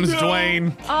 Out comes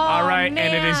Dwayne. All right, and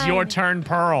it is your man. turn,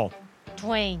 Pearl.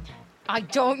 Dwayne, I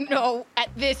don't know at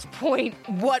this point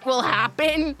what will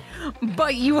happen,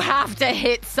 but you have to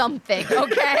hit something,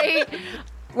 okay?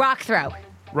 Rock throw.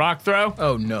 Rock throw.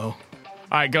 Oh no. All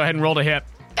right, go ahead and roll to hit.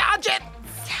 Dodge it.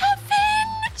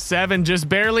 7. 7 just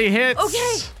barely hits.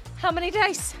 Okay. How many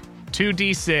dice?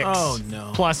 2d6. Oh,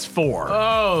 no. Plus 4.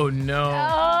 Oh no.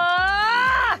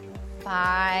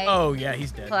 5 Oh yeah,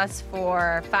 he's dead. plus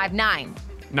 4, 5, 9.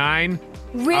 9.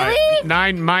 Really? All right,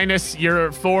 9 minus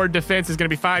your 4 defense is going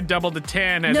to be 5, double to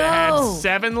 10, as it No. has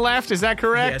 7 left. Is that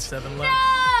correct? He had 7 left.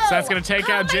 So that's gonna take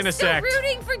How out am I still Genesect.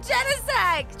 rooting for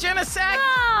Genesect. Genesect!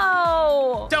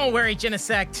 No. Don't worry,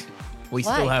 Genesect. We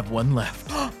What? still have 1 left.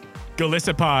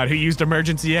 Galissapod, who used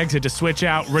emergency exit to switch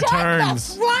out,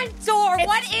 returns. Shut the front door.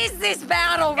 What is this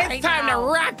battle right It's time now?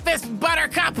 to wrap this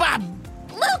buttercup up,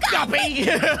 Luca! Guppy!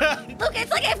 Look,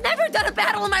 it's like I've never done a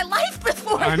battle in my life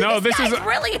before. I know, this is guy's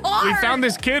really hard. We found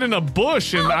this kid in a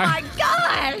bush, and Oh my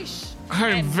gosh.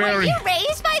 I'm Were very. you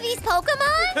raised by these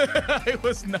Pokemon? I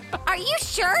was not. Are you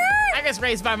sure? I was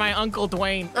raised by my uncle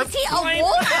Dwayne. Was he a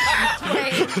wolf?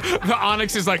 Wait, The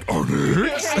Onyx is like,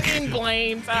 Onyx? I mean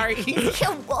Blaine, sorry. Was he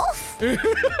a wolf?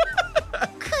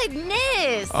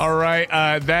 Goodness. All right,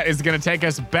 that is going to take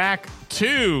us back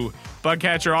to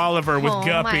Bugcatcher Oliver with oh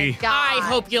Guppy. my God. I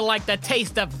hope you like the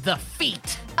taste of the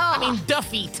feet. I mean, the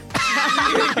feet.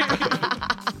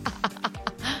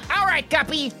 All right,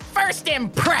 Guppy, first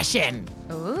impression.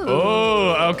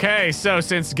 Oh, okay. So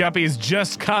since Guppy's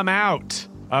just come out,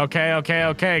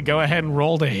 okay. Go ahead and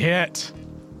roll to hit.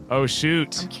 Oh,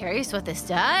 shoot. I'm curious what this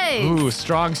does. Ooh,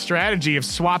 strong strategy of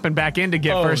swapping back in to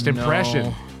get first no.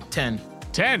 impression. 10.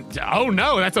 10. Oh,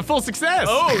 no, that's a full success.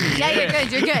 Yeah,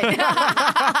 you're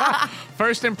good.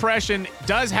 First impression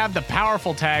does have the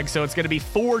powerful tag, so it's going to be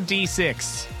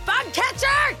 4d6.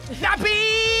 Bugcatcher!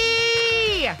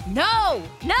 Guppy! No.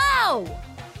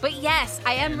 But yes,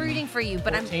 I am rooting for you,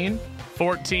 but 14.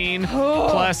 14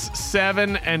 plus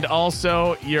 7, and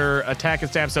also your attack and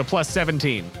stab, so plus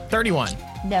 17. 31.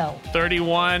 I'm no.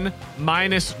 31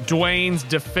 minus Dwayne's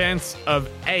defense of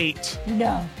 8.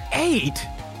 No. 8?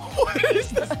 What is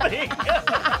this thing?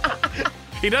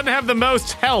 He doesn't have the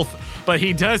most health, but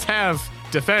he does have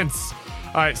defense.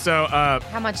 All right, so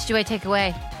How much do I take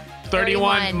away?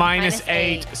 31 minus minus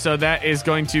 8, so that is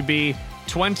going to be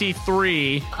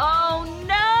 23. Oh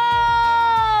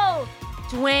no!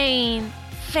 Dwayne,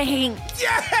 faint.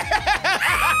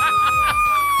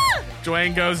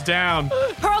 Dwayne goes down.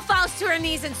 Pearl falls to her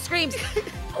knees and screams,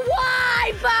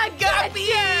 "Why,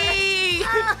 Bugcatcher?"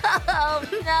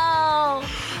 Oh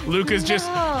Luca's just.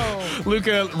 no!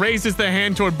 Luca raises the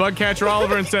hand toward Bugcatcher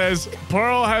Oliver and says,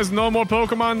 Pearl has no more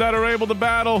Pokemon that are able to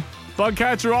battle.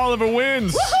 Bugcatcher Oliver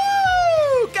wins.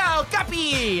 Woo! Go,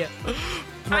 Guppy!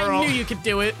 Pearl. I knew you could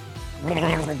do it. Oh,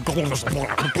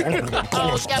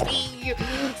 Guppy!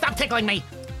 Stop tickling me.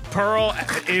 Pearl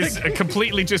is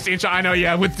completely just I know,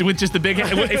 yeah, with just the big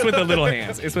hand. It's with the little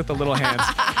hands. It's with the little hands.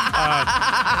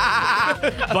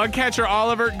 Bugcatcher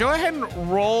Oliver, go ahead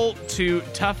and roll to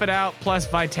tough it out plus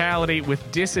vitality with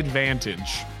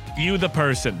disadvantage. You, the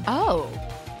person. Oh,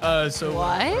 So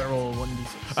What? I roll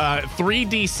 1d6.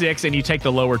 3d6, and you take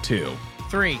the lower 2.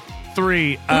 3.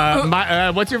 3.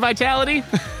 What's your vitality?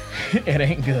 It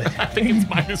ain't good. I think it's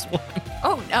 -1.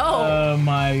 oh no!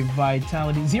 My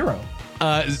vitality 0.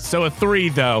 So a 3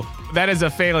 though. That is a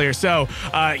failure. So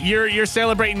you're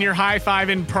celebrating your high five,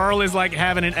 and Pearl is like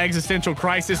having an existential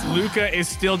crisis. Luca is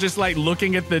still just like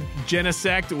looking at the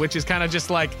Genesect, which is kind of just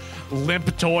like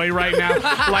limp toy right now,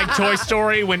 like Toy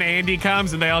Story when Andy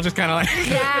comes and they all just kind of like.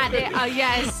 Yeah,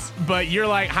 yes. But you're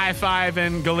like high five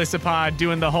and Galissapod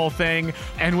doing the whole thing,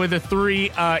 and with a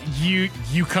 3, you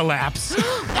collapse.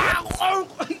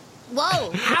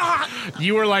 Whoa.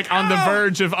 You were like on the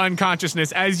verge of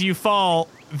unconsciousness. As you fall,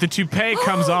 the toupee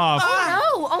comes off.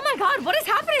 Oh, oh my God! What is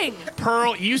happening?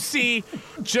 Pearl, you see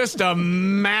just a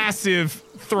massive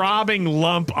throbbing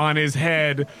lump on his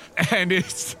head, and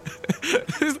it's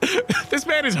this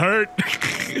man is hurt.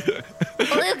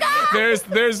 Luca?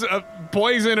 There's a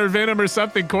poison or venom or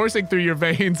something coursing through your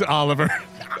veins, Oliver.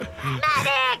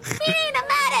 Medic! We need a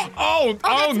medic! Oh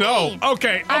that's no. me.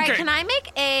 Okay. All right, can I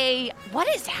make a... What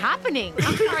is happening?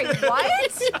 I'm sorry, what?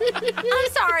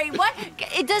 I'm sorry, what?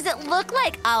 Does it look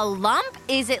like a lump?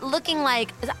 Is it looking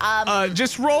like...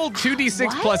 Just roll 2d6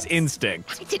 What? plus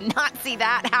instinct. I did not see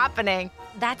that happening.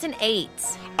 That's an 8.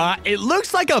 It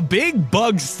looks like a big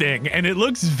bug sting, and it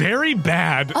looks very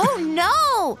bad. Oh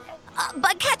no!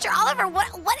 Bugcatcher Oliver,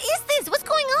 what is this? What's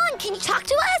going on? Can you talk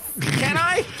to us? Can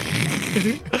I?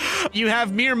 You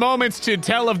have mere moments to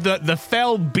tell of the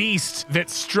fell beast that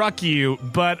struck you,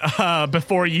 but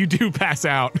before you do pass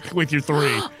out with your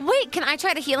 3. Wait, can I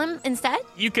try to heal him instead?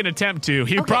 You can attempt to.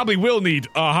 He Okay. probably will need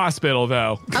a hospital,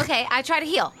 though. Okay, I try to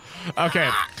heal. Okay.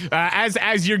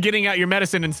 As you're getting out your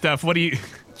medicine and stuff, what do you...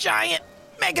 Giant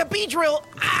mega bee drill.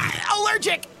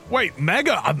 Allergic. Wait, a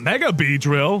mega bee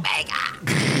drill?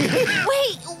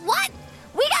 Wait, what?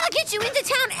 We gotta get you into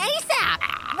town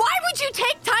ASAP. Why would you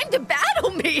take time to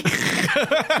battle me?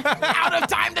 Out of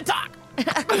time to talk.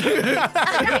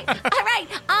 All right.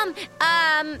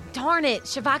 Darn it.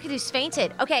 Shavakadu's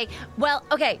fainted. Okay. Well,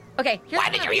 okay. Why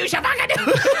did you use Shavakadu?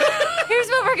 Here's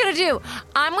what we're gonna do.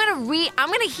 I'm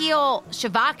gonna heal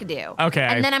Shavakadu. Okay.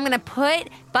 And then I'm gonna put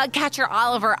Bugcatcher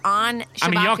Oliver on Shavakadu. I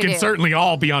mean, y'all can certainly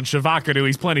all be on Shavakadu.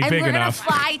 He's plenty and big we're enough.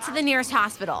 gonna fly to the nearest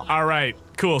hospital. All right,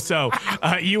 cool. So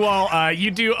you all,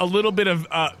 you do a little bit of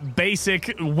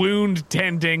basic wound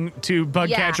tending to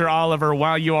Bugcatcher Oliver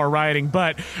while you are riding,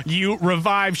 but you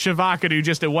revive Shavakadu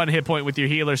just at 1 hit point with your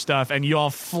healer stuff, and you all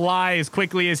fly as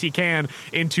quickly as he can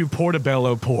into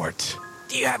Portobello Port.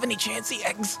 Do you have any chancy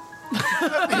eggs?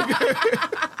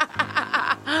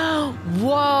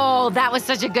 Whoa, that was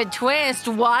such a good twist.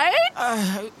 What?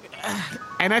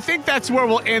 And I think that's where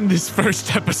we'll end this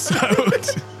first episode.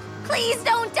 Please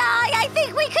don't die. I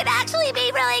think we could actually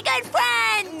be really good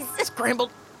friends.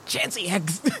 Scrambled chancy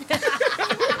eggs.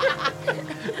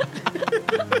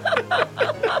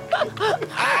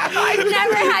 I've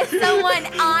never had someone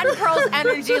on Pearl's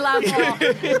energy level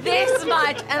this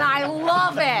much, and I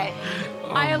love it.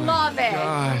 I love it.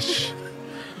 Gosh.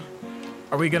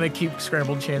 Are we gonna keep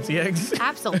scrambled chancy eggs?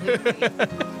 Absolutely.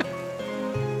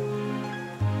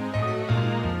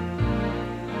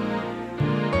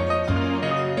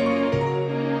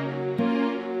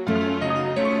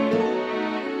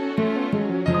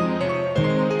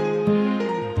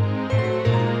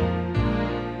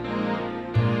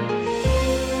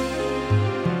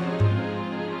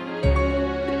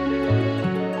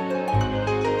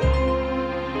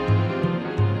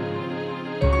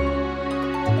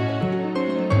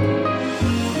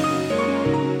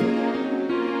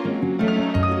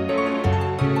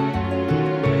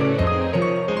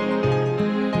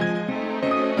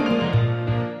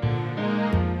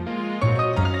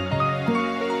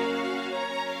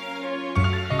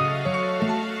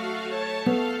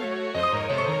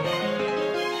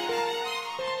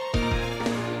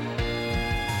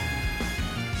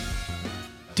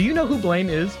 Do you know who Blaine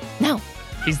is? No.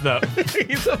 He's the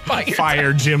He's a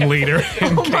fire gym leader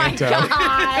in Oh my Kanto.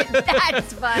 God,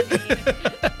 that's funny.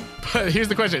 But here's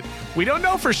the question: we don't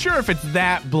know for sure if it's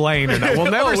that Blaine or not.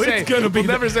 We'll never Oh, say. it's gonna be we'll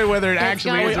never say whether it It's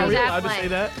actually going is. to Are Or we that allowed to Blaine. say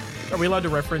that? Are we allowed to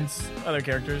reference other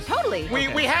characters? Totally.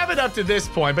 we have it up to this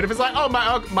point, but if it's like, oh,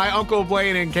 my Uncle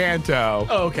Blaine in Kanto,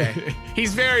 Oh, okay.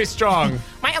 he's very strong.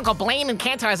 My Uncle Blaine in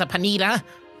Kanto has a panita.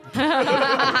 He's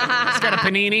got a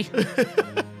panini.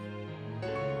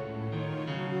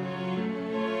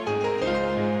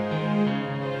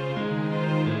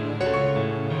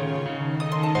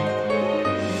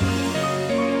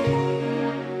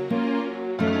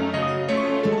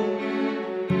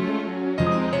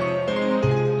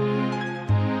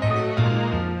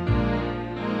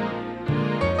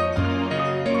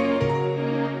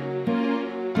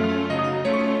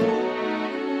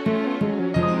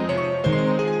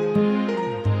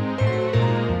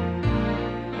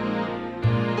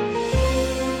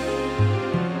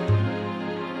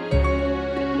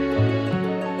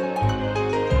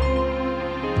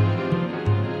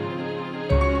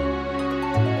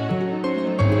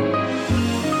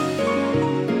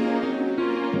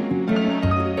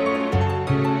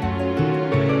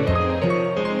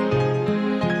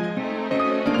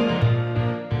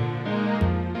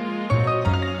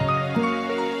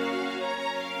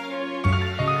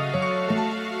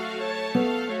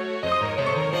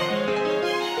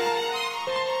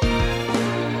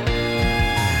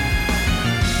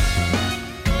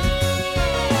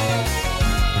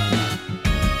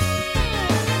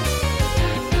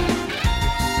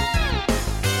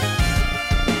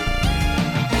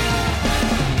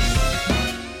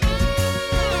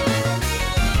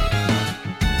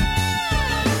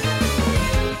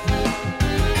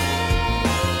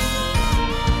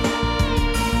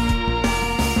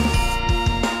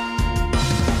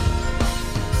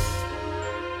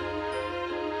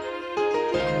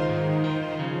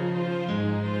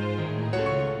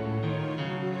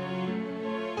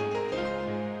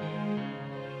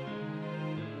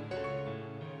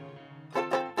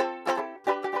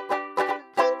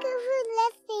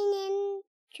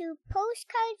 to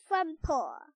Postcard from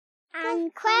Pearl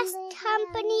and Quest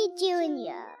Company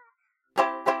Jr.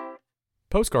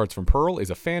 Postcards from Pearl is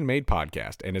a fan-made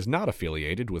podcast and is not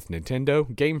affiliated with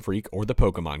Nintendo, Game Freak, or the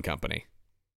Pokemon Company.